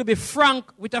 is to be frank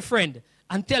with a friend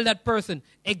and tell that person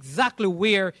exactly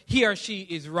where he or she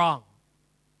is wrong.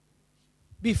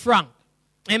 Be frank.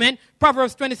 Amen?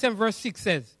 Proverbs 27 verse 6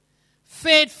 says,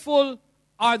 "Faithful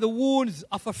are the wounds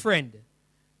of a friend,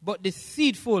 but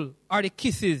deceitful are the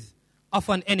kisses of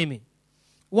an enemy."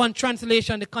 One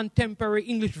translation, the contemporary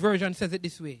English version, says it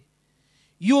this way.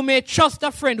 You may trust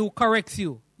a friend who corrects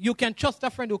you. You can trust a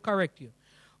friend who corrects you.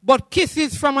 But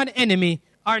kisses from an enemy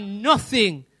are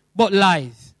nothing but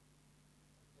lies.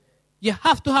 You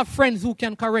have to have friends who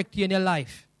can correct you in your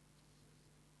life.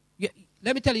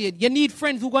 Let me tell you, you need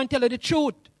friends who are going to tell you the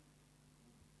truth.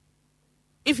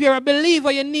 If you're a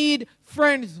believer, you need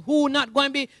friends who are not going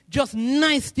to be just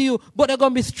nice to you, but they're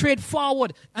going to be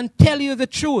straightforward and tell you the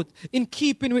truth in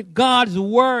keeping with God's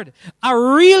word. A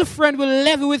real friend will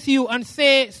level with you and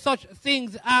say such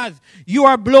things as, you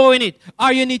are blowing it,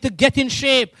 or you need to get in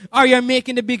shape, or you're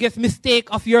making the biggest mistake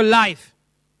of your life.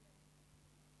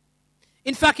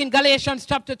 In fact, in Galatians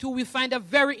chapter 2, we find a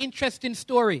very interesting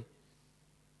story.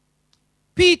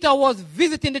 Peter was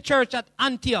visiting the church at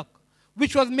Antioch,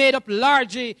 which was made up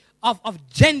largely of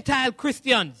Gentile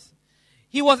Christians.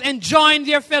 He was enjoying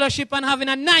their fellowship and having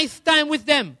a nice time with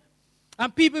them.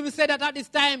 And people will say that at this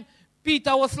time,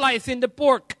 Peter was slicing the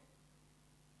pork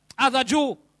as a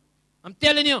Jew. I'm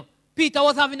telling you, Peter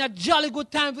was having a jolly good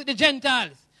time with the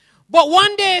Gentiles. But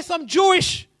one day, some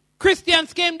Jewish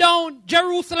Christians came down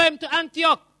Jerusalem to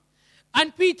Antioch.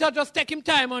 And Peter just take him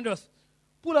time and just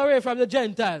pull away from the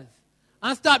Gentiles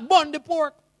and start burn the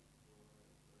pork.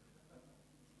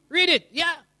 Read it,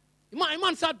 yeah. The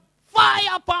man said,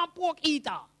 fire upon pork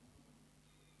eater.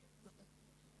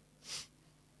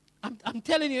 I'm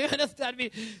telling you, you understand me?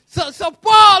 So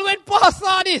Paul, when Paul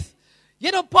saw this,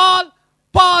 you know,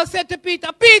 Paul said to Peter,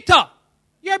 Peter,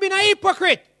 you've been a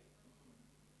hypocrite.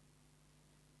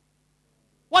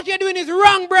 What you're doing is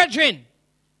wrong, brethren.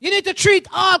 You need to treat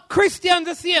all Christians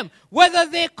the same, whether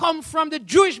they come from the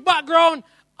Jewish background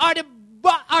or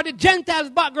the Gentiles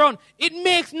background. It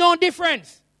makes no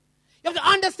difference. You have to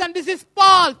understand this is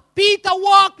Paul. Peter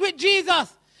walked with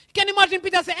Jesus. Can you imagine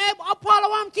Peter say, hey, Paul, I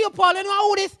want to you, Paul. You know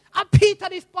who this? I'm Peter,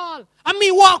 this Paul. And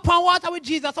me walk on water with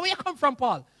Jesus. So where you come from,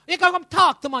 Paul? You can come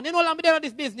talk to man. You know I'm there on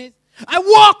this business. I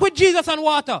walk with Jesus on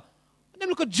water. Them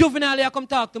look juvenile here come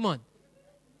talk to man.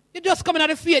 You just coming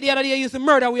out of fear the other day, you used to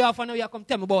murder we off and now you come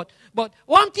tell me about. But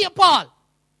one thing, Paul.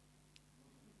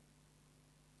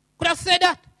 Could have said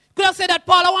that. Could have said that,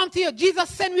 Paul, I want to you. Jesus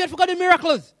sent me to go do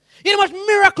miracles. You know how much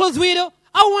miracles we do?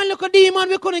 I want to look at demon,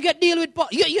 we couldn't get deal with Paul.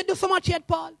 You do so much yet,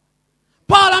 Paul.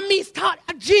 Paul and me start.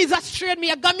 Jesus trained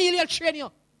me. Gamaliel trained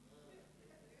you.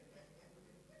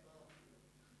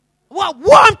 What?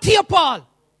 Warm to you, Paul.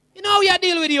 You know how you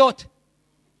deal with youth.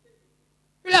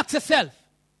 Relax yourself.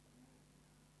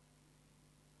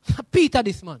 Peter,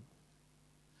 this man.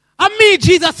 And me,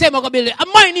 Jesus said, I'm going to build it. And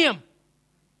my name.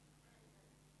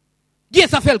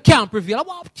 Gates of hell can't prevail. I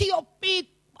want to you, Pete.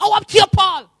 I want to you,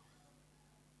 Paul.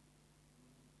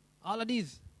 All of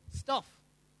these stuff.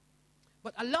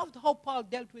 But I loved how Paul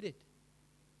dealt with it.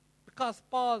 Because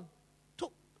Paul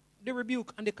took the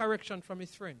rebuke and the correction from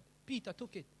his friend. Peter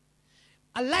took it.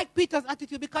 I like Peter's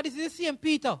attitude because this is the same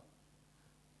Peter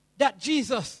that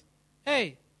Jesus,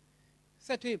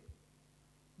 said to him,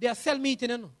 they are cell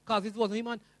meeting, because it wasn't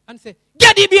him, and said,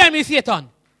 get thee behind me, Satan.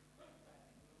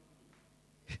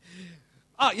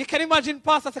 You can imagine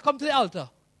pastor say, come to the altar.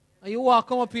 And you walk,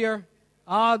 come up here.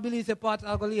 All believe the part,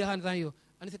 I'll go lay hands on you.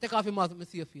 And he said, take off your mask, let me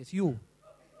see your face. You.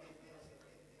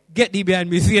 Get thee behind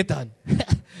me, Satan.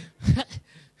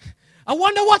 I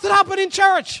wonder what will happen in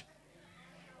church.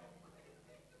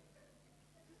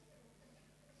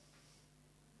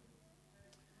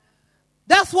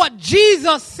 That's what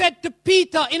Jesus said to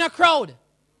Peter in a crowd.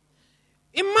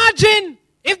 Imagine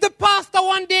if the pastor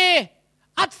one day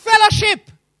at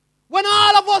fellowship, when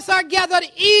all of us are gathered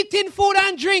eating food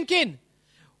and drinking,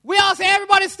 we all say,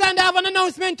 everybody stand up, I have an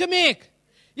announcement to make.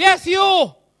 Yes,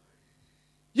 you.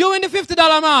 You in the $50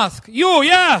 mask. You,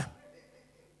 yeah.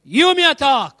 You me a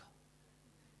talk.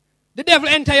 The devil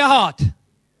enter your heart.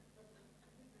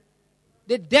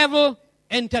 The devil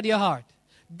entered your heart.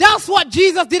 That's what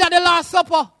Jesus did at the Last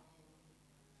Supper.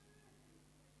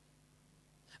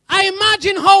 I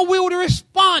imagine how we would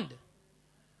respond.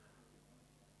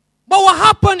 But what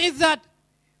happened is that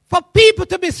for people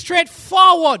to be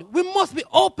straightforward, we must be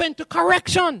open to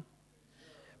correction.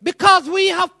 Because we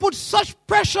have put such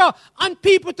pressure on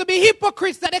people to be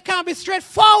hypocrites that they can't be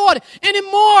straightforward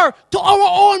anymore to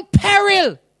our own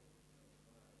peril.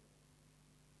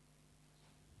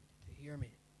 Hear me.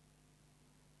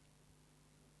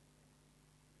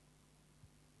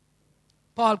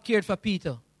 Paul cared for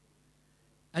Peter.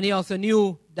 And he also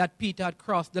knew that Peter had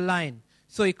crossed the line.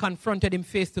 So he confronted him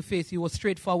face to face. He was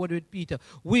straightforward with Peter.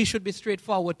 We should be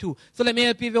straightforward too. So let me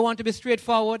help you if you want to be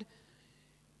straightforward.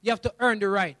 You have to earn the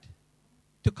right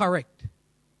to correct.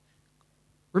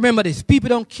 Remember this. People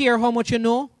don't care how much you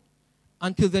know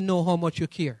until they know how much you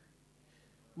care.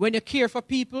 When you care for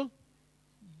people,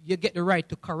 you get the right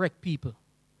to correct people.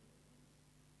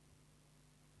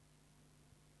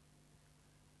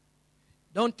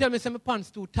 Don't tell me my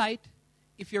pants too tight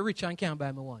if you're rich and can't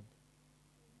buy me one.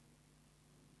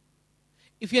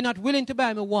 If you're not willing to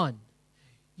buy me one,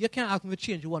 you can't ask me to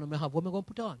change the one I have. What am I going to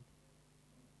put on?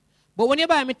 But when you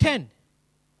buy me 10,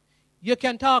 you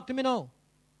can talk to me now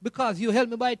because you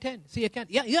helped me buy 10. So you can't.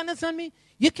 You understand me?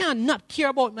 You can't not care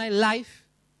about my life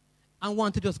and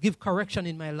want to just give correction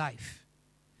in my life.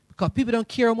 Because people don't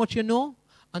care how much you know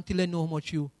until they know how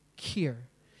much you care.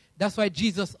 That's why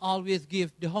Jesus always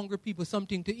gave the hungry people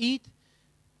something to eat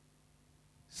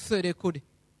so they could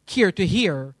care to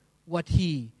hear what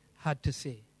he had to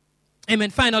say.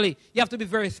 Amen. Finally, you have to be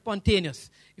very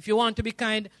spontaneous. If you want to be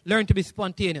kind, learn to be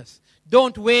spontaneous.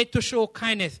 Don't wait to show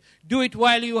kindness. Do it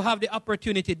while you have the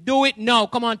opportunity. Do it now.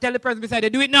 Come on, tell the person beside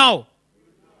you, do it now.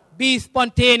 Be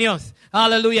spontaneous.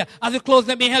 Hallelujah. As we close,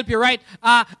 let me help you, right?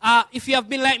 If you have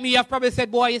been like me, you have probably said,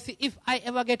 boy, you see, if I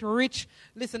ever get rich,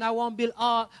 listen, I want to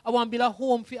build a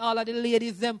home for all of the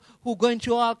ladies them who going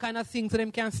through all kind of things so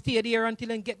them can stay there until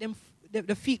they get them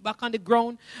the feet back on the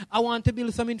ground. I want to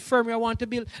build some infirmary. I want to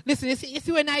build. Listen, you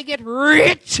see when I get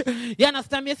rich, you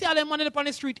understand me? You see all them money up on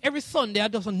the street every Sunday. I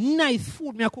do some nice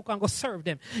food. Me I cook and go serve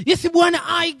them. You see when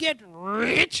I get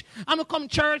rich, I'm gonna come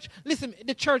church. Listen,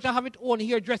 the church I have it own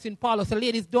hairdressing parlor, so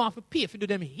ladies don't have to pay if you do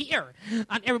them here,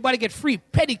 and everybody get free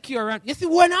pedicure. And you see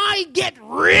when I get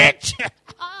rich,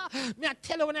 me I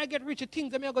tell you when I get rich, the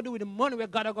things that me I go do with the money where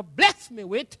God I go bless me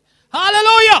with.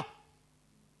 Hallelujah.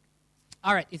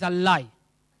 All right, it's a lie.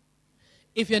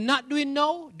 If you're not doing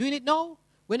it now,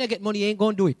 when you get money, you ain't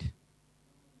going to do it.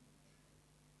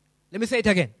 Let me say it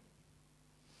again.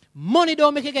 Money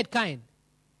don't make you get kind.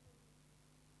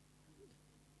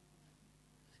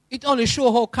 It only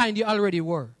shows how kind you already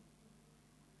were.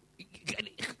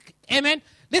 Amen?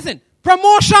 Listen,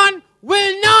 promotion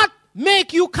will not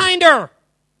make you kinder.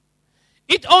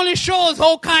 It only shows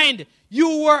how kind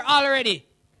you were already.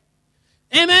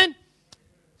 Amen?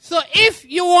 So if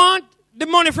you want the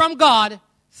money from God,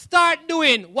 start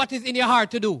doing what is in your heart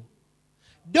to do.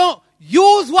 Don't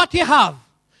use what you have.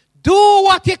 Do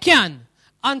what you can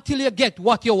until you get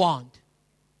what you want.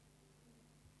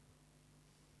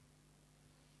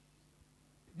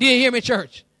 Do you hear me,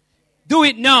 church? Do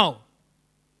it now.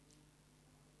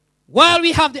 While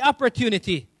we have the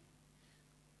opportunity,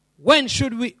 when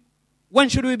should we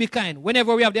be kind?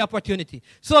 Whenever we have the opportunity.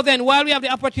 So then, while we have the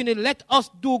opportunity, let us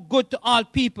do good to all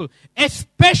people,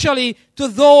 especially to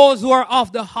those who are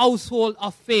of the household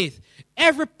of faith.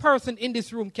 Every person in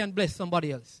this room can bless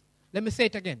somebody else. Let me say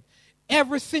it again.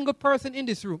 Every single person in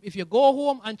this room, if you go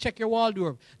home and check your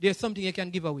wardrobe, there's something you can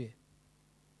give away.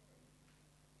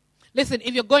 Listen,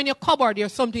 if you go in your cupboard,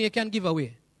 there's something you can give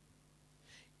away.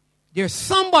 There's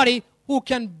somebody who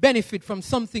can benefit from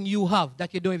something you have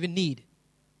that you don't even need.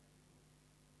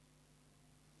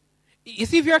 You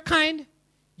see, if you're kind,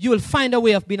 you will find a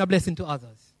way of being a blessing to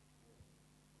others.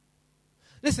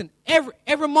 Listen,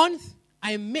 every month,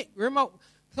 remember,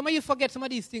 some of you forget some of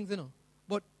these things, you know.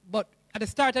 But at the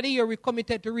start of the year, we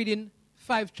committed to reading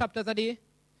 5 chapters a day.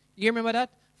 You remember that?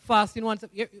 Fasting once.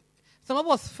 Some of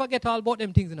us forget all about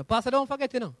them things, you know. Pastor, don't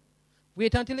forget, you know.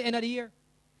 Wait until the end of the year.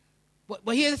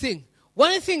 But here's the thing. One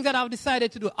of the things that I've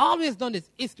decided to do, always done this,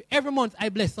 is every month I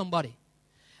bless somebody.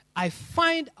 I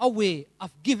find a way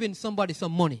of giving somebody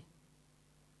some money.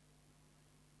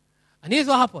 And here's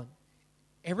what happened.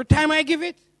 Every time I give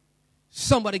it,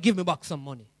 somebody give me back some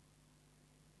money.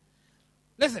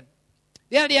 Listen,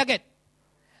 the other day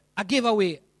I gave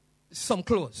away some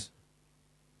clothes.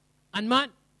 And man,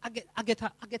 I get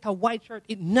a white shirt.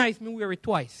 It's nice, me wear it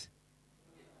twice.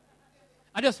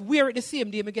 I just wear it the same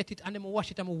day, I get it, and then I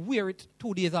wash it, and I wear it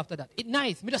 2 days after that. It's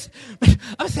nice.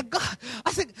 I said, God,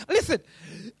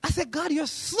 God, you're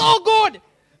so good,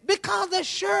 because the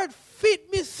shirt fit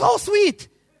me so sweet.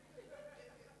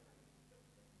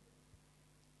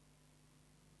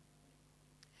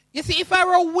 You see, if I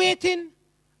were waiting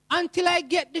until I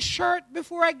get the shirt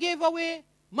before I gave away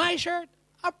my shirt,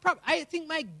 I think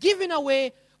my giving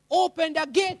away opened a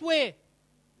gateway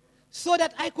so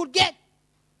that I could get.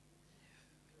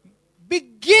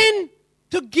 Begin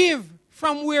to give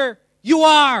from where you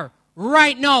are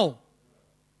right now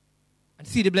and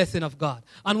see the blessing of God.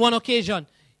 On one occasion,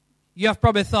 you have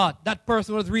probably thought, that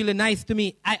person was really nice to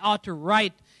me. I ought to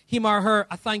write him or her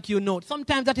a thank you note.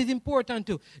 Sometimes that is important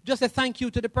too. Just a thank you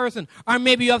to the person. Or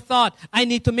maybe you have thought, I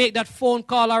need to make that phone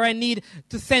call, or I need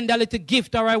to send a little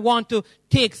gift, or I want to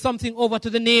take something over to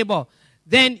the neighbor.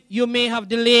 Then you may have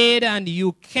delayed, and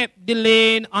you kept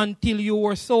delaying until you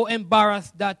were so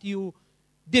embarrassed that you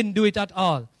didn't do it at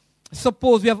all.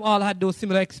 Suppose we have all had those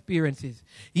similar experiences.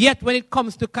 Yet when it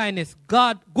comes to kindness,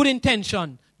 good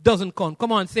intention doesn't count.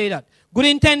 Come on, say that. Good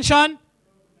intention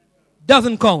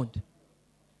doesn't count.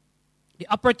 The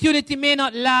opportunity may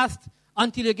not last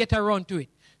until you get around to it.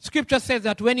 Scripture says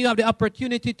that when you have the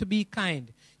opportunity to be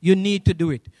kind, you need to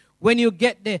do it. When you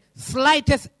get the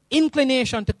slightest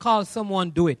inclination to call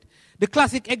someone, do it. The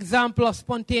classic example of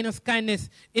spontaneous kindness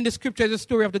in the scripture is the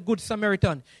story of the Good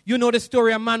Samaritan. You know the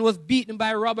story. A man was beaten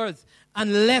by robbers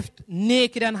and left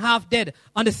naked and half dead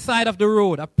on the side of the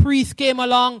road. A priest came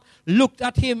along, looked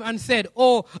at him and said,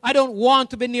 "Oh, I don't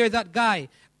want to be near that guy.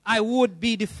 I would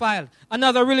be defiled."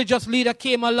 Another religious leader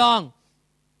came along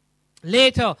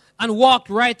later and walked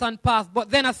right on past.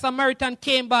 But then a Samaritan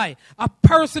came by, a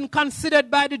person considered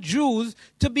by the Jews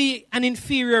to be an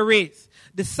inferior race.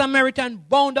 The Samaritan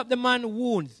bound up the man's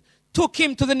wounds, took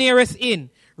him to the nearest inn,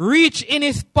 reached in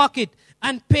his pocket,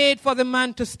 and paid for the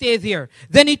man to stay there.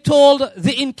 Then he told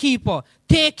the innkeeper,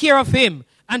 "Take care of him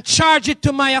and charge it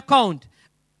to my account.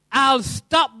 I'll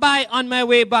stop by on my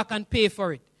way back and pay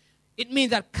for it." It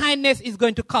means that kindness is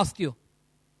going to cost you.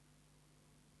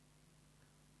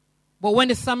 But when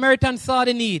the Samaritan saw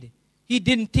the need, he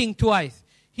didn't think twice.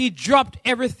 He dropped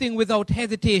everything without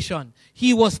hesitation.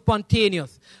 He was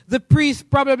spontaneous. The priest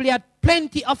probably had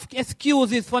plenty of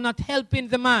excuses for not helping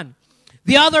the man.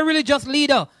 The other religious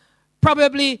leader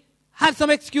probably had some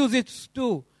excuses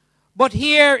too. But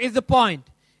here is the point.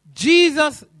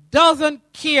 Jesus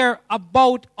doesn't care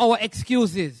about our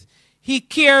excuses. He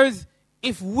cares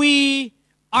if we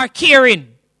are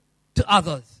caring to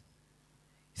others.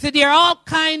 See, there are all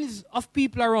kinds of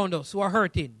people around us who are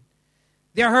hurting.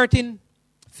 They are hurting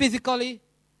physically,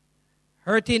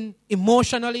 hurting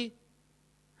emotionally,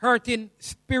 hurting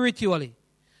spiritually.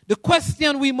 The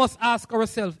question we must ask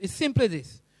ourselves is simply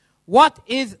this: what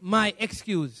is my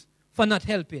excuse for not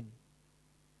helping?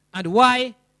 And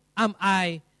why am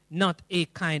I not a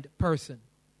kind person?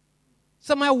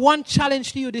 So my one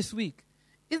challenge to you this week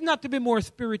It's not to be more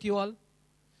spiritual.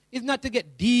 It's not to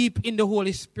get deep in the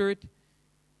Holy Spirit.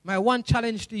 My one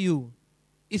challenge to you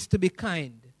is to be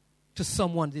kind to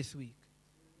someone this week.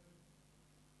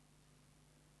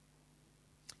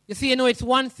 You see, it's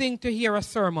one thing to hear a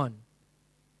sermon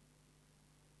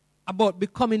about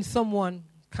becoming someone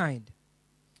kind.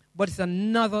 But it's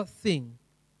another thing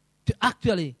to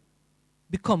actually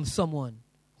become someone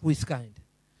who is kind.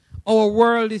 Our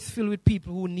world is filled with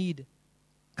people who need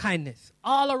kindness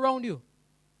all around you.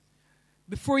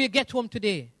 Before you get home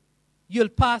today, you'll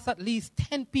pass at least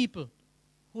 10 people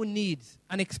who needs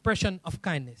an expression of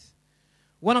kindness.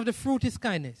 One of the fruit is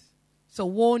kindness. So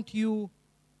won't you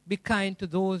be kind to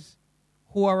those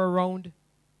who are around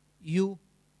you?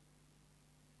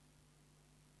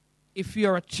 If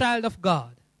you're a child of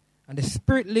God and the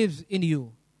Spirit lives in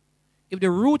you, if the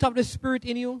root of the Spirit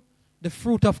in you, the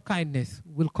fruit of kindness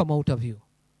will come out of you.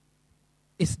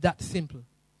 It's that simple.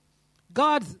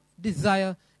 God's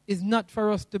desire is not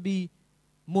for us to be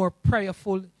more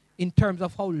prayerful in terms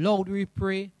of how loud we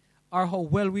pray or how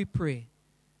well we pray.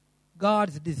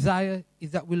 God's desire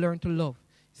is that we learn to love.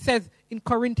 It says in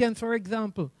Corinthians, for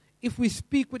example, if we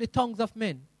speak with the tongues of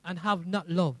men and have not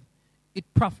love, it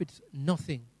profits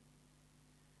nothing.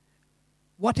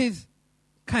 What is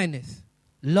kindness?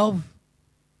 Love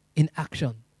in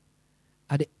action.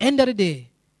 At the end of the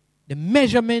day, the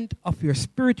measurement of your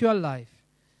spiritual life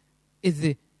is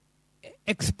the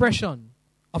expression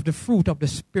of the fruit of the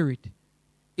Spirit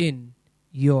in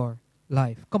your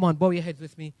life. Come on, bow your heads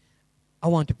with me. I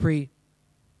want to pray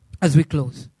as we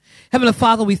close. Heavenly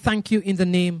Father, we thank you in the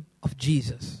name of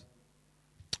Jesus.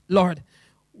 Lord,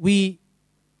 we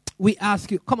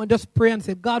ask you, come on, just pray and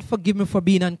say, God, forgive me for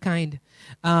being unkind.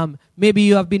 Maybe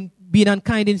you have been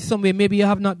unkind in some way. Maybe you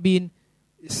have not been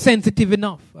sensitive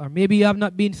enough. Or maybe you have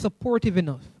not been supportive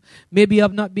enough. Maybe you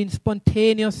have not been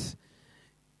spontaneous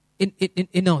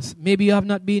in us. Maybe you have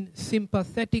not been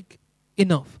sympathetic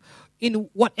enough. In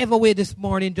whatever way this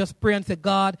morning, just pray and say,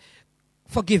 God,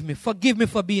 forgive me. Forgive me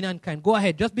for being unkind. Go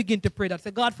ahead. Just begin to pray that. Say,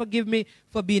 God, forgive me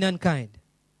for being unkind.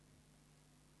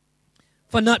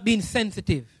 For not being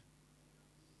sensitive.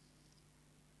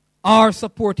 Or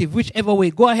supportive. Whichever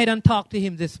way. Go ahead and talk to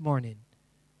him this morning.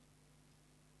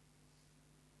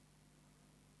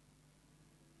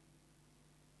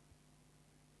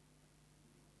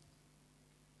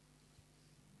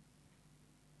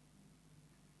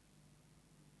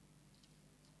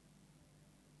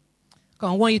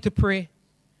 I want you to pray.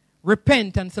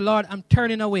 Repent and say, Lord, I'm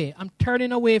turning away. I'm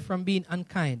turning away from being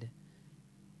unkind.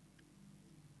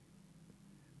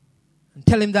 And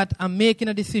tell him that I'm making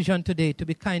a decision today to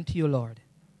be kind to you, Lord.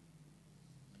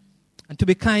 And to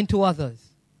be kind to others.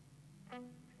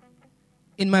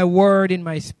 In my word, in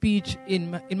my speech,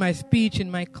 in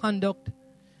my conduct,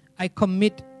 I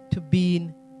commit to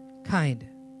being kind.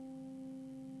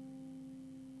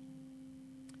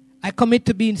 I commit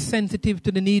to being sensitive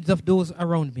to the needs of those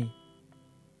around me.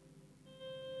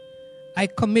 I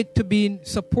commit to being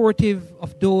supportive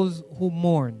of those who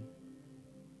mourn.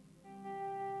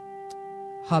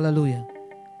 Hallelujah.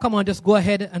 Come on, just go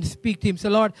ahead and speak to him. Say,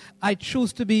 Lord, I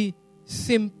choose to be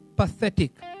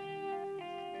sympathetic.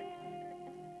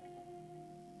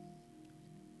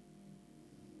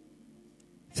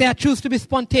 Say, I choose to be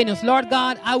spontaneous. Lord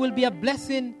God, I will be a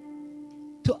blessing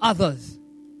to others.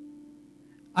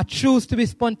 I choose to be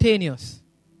spontaneous.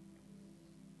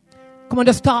 Come on,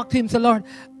 just talk to him. Say, Lord,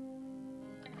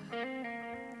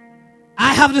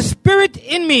 I have the Spirit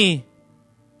in me.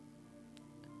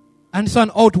 And so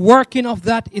an outworking of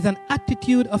that is an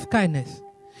attitude of kindness.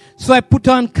 So I put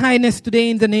on kindness today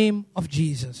in the name of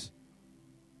Jesus.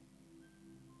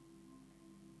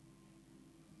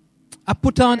 I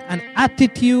put on an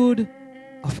attitude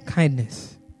of kindness.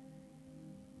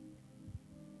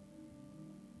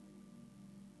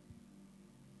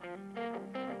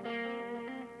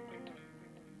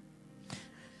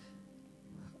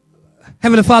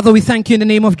 Heavenly Father, we thank you in the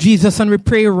name of Jesus, and we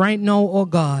pray right now, oh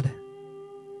God,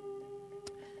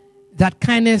 that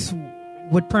kindness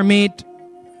would permeate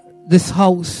this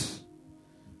house,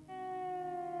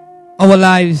 our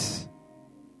lives,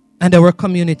 and our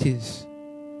communities.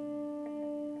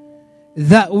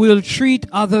 That we'll treat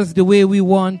others the way we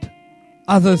want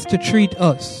others to treat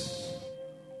us.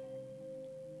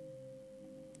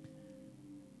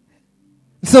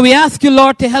 So we ask you,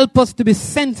 Lord, to help us to be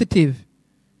sensitive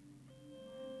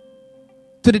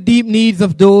to the deep needs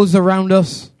of those around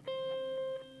us.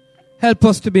 Help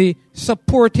us to be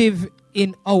supportive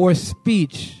in our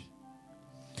speech.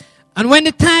 And when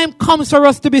the time comes for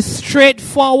us to be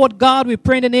straightforward, God, we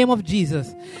pray in the name of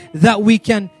Jesus that we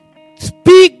can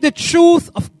speak the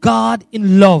truth of God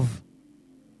in love.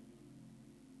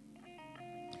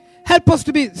 Help us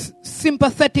to be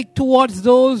sympathetic towards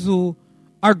those who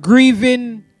are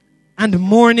grieving and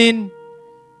mourning.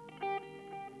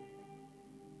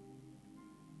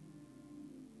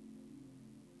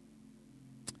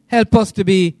 Help us to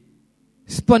be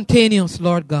spontaneous,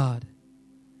 Lord God.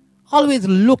 Always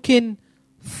looking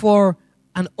for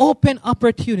an open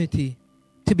opportunity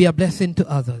to be a blessing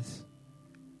to others.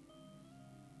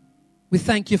 We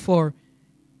thank you for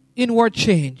inward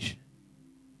change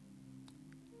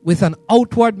with an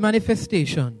outward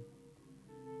manifestation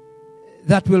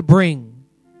that will bring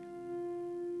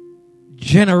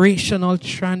generational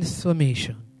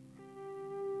transformation.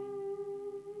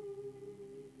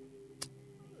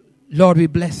 Lord, we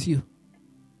bless you.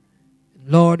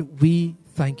 Lord, we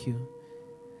thank you.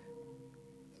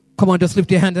 Come on, just lift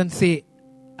your hand and say,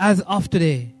 as of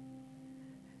today,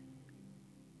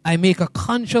 I make a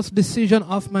conscious decision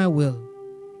of my will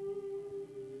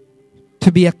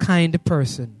to be a kind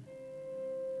person.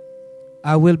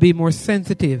 I will be more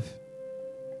sensitive,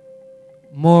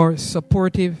 more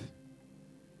supportive.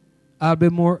 I'll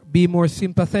be more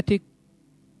sympathetic.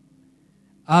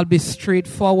 I'll be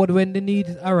straightforward when the needs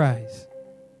arise.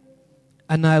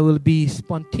 And I will be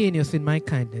spontaneous in my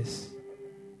kindness.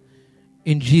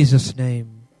 In Jesus'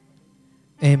 name,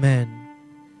 amen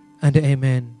and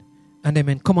amen and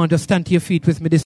amen. Come on, just stand to your feet with me this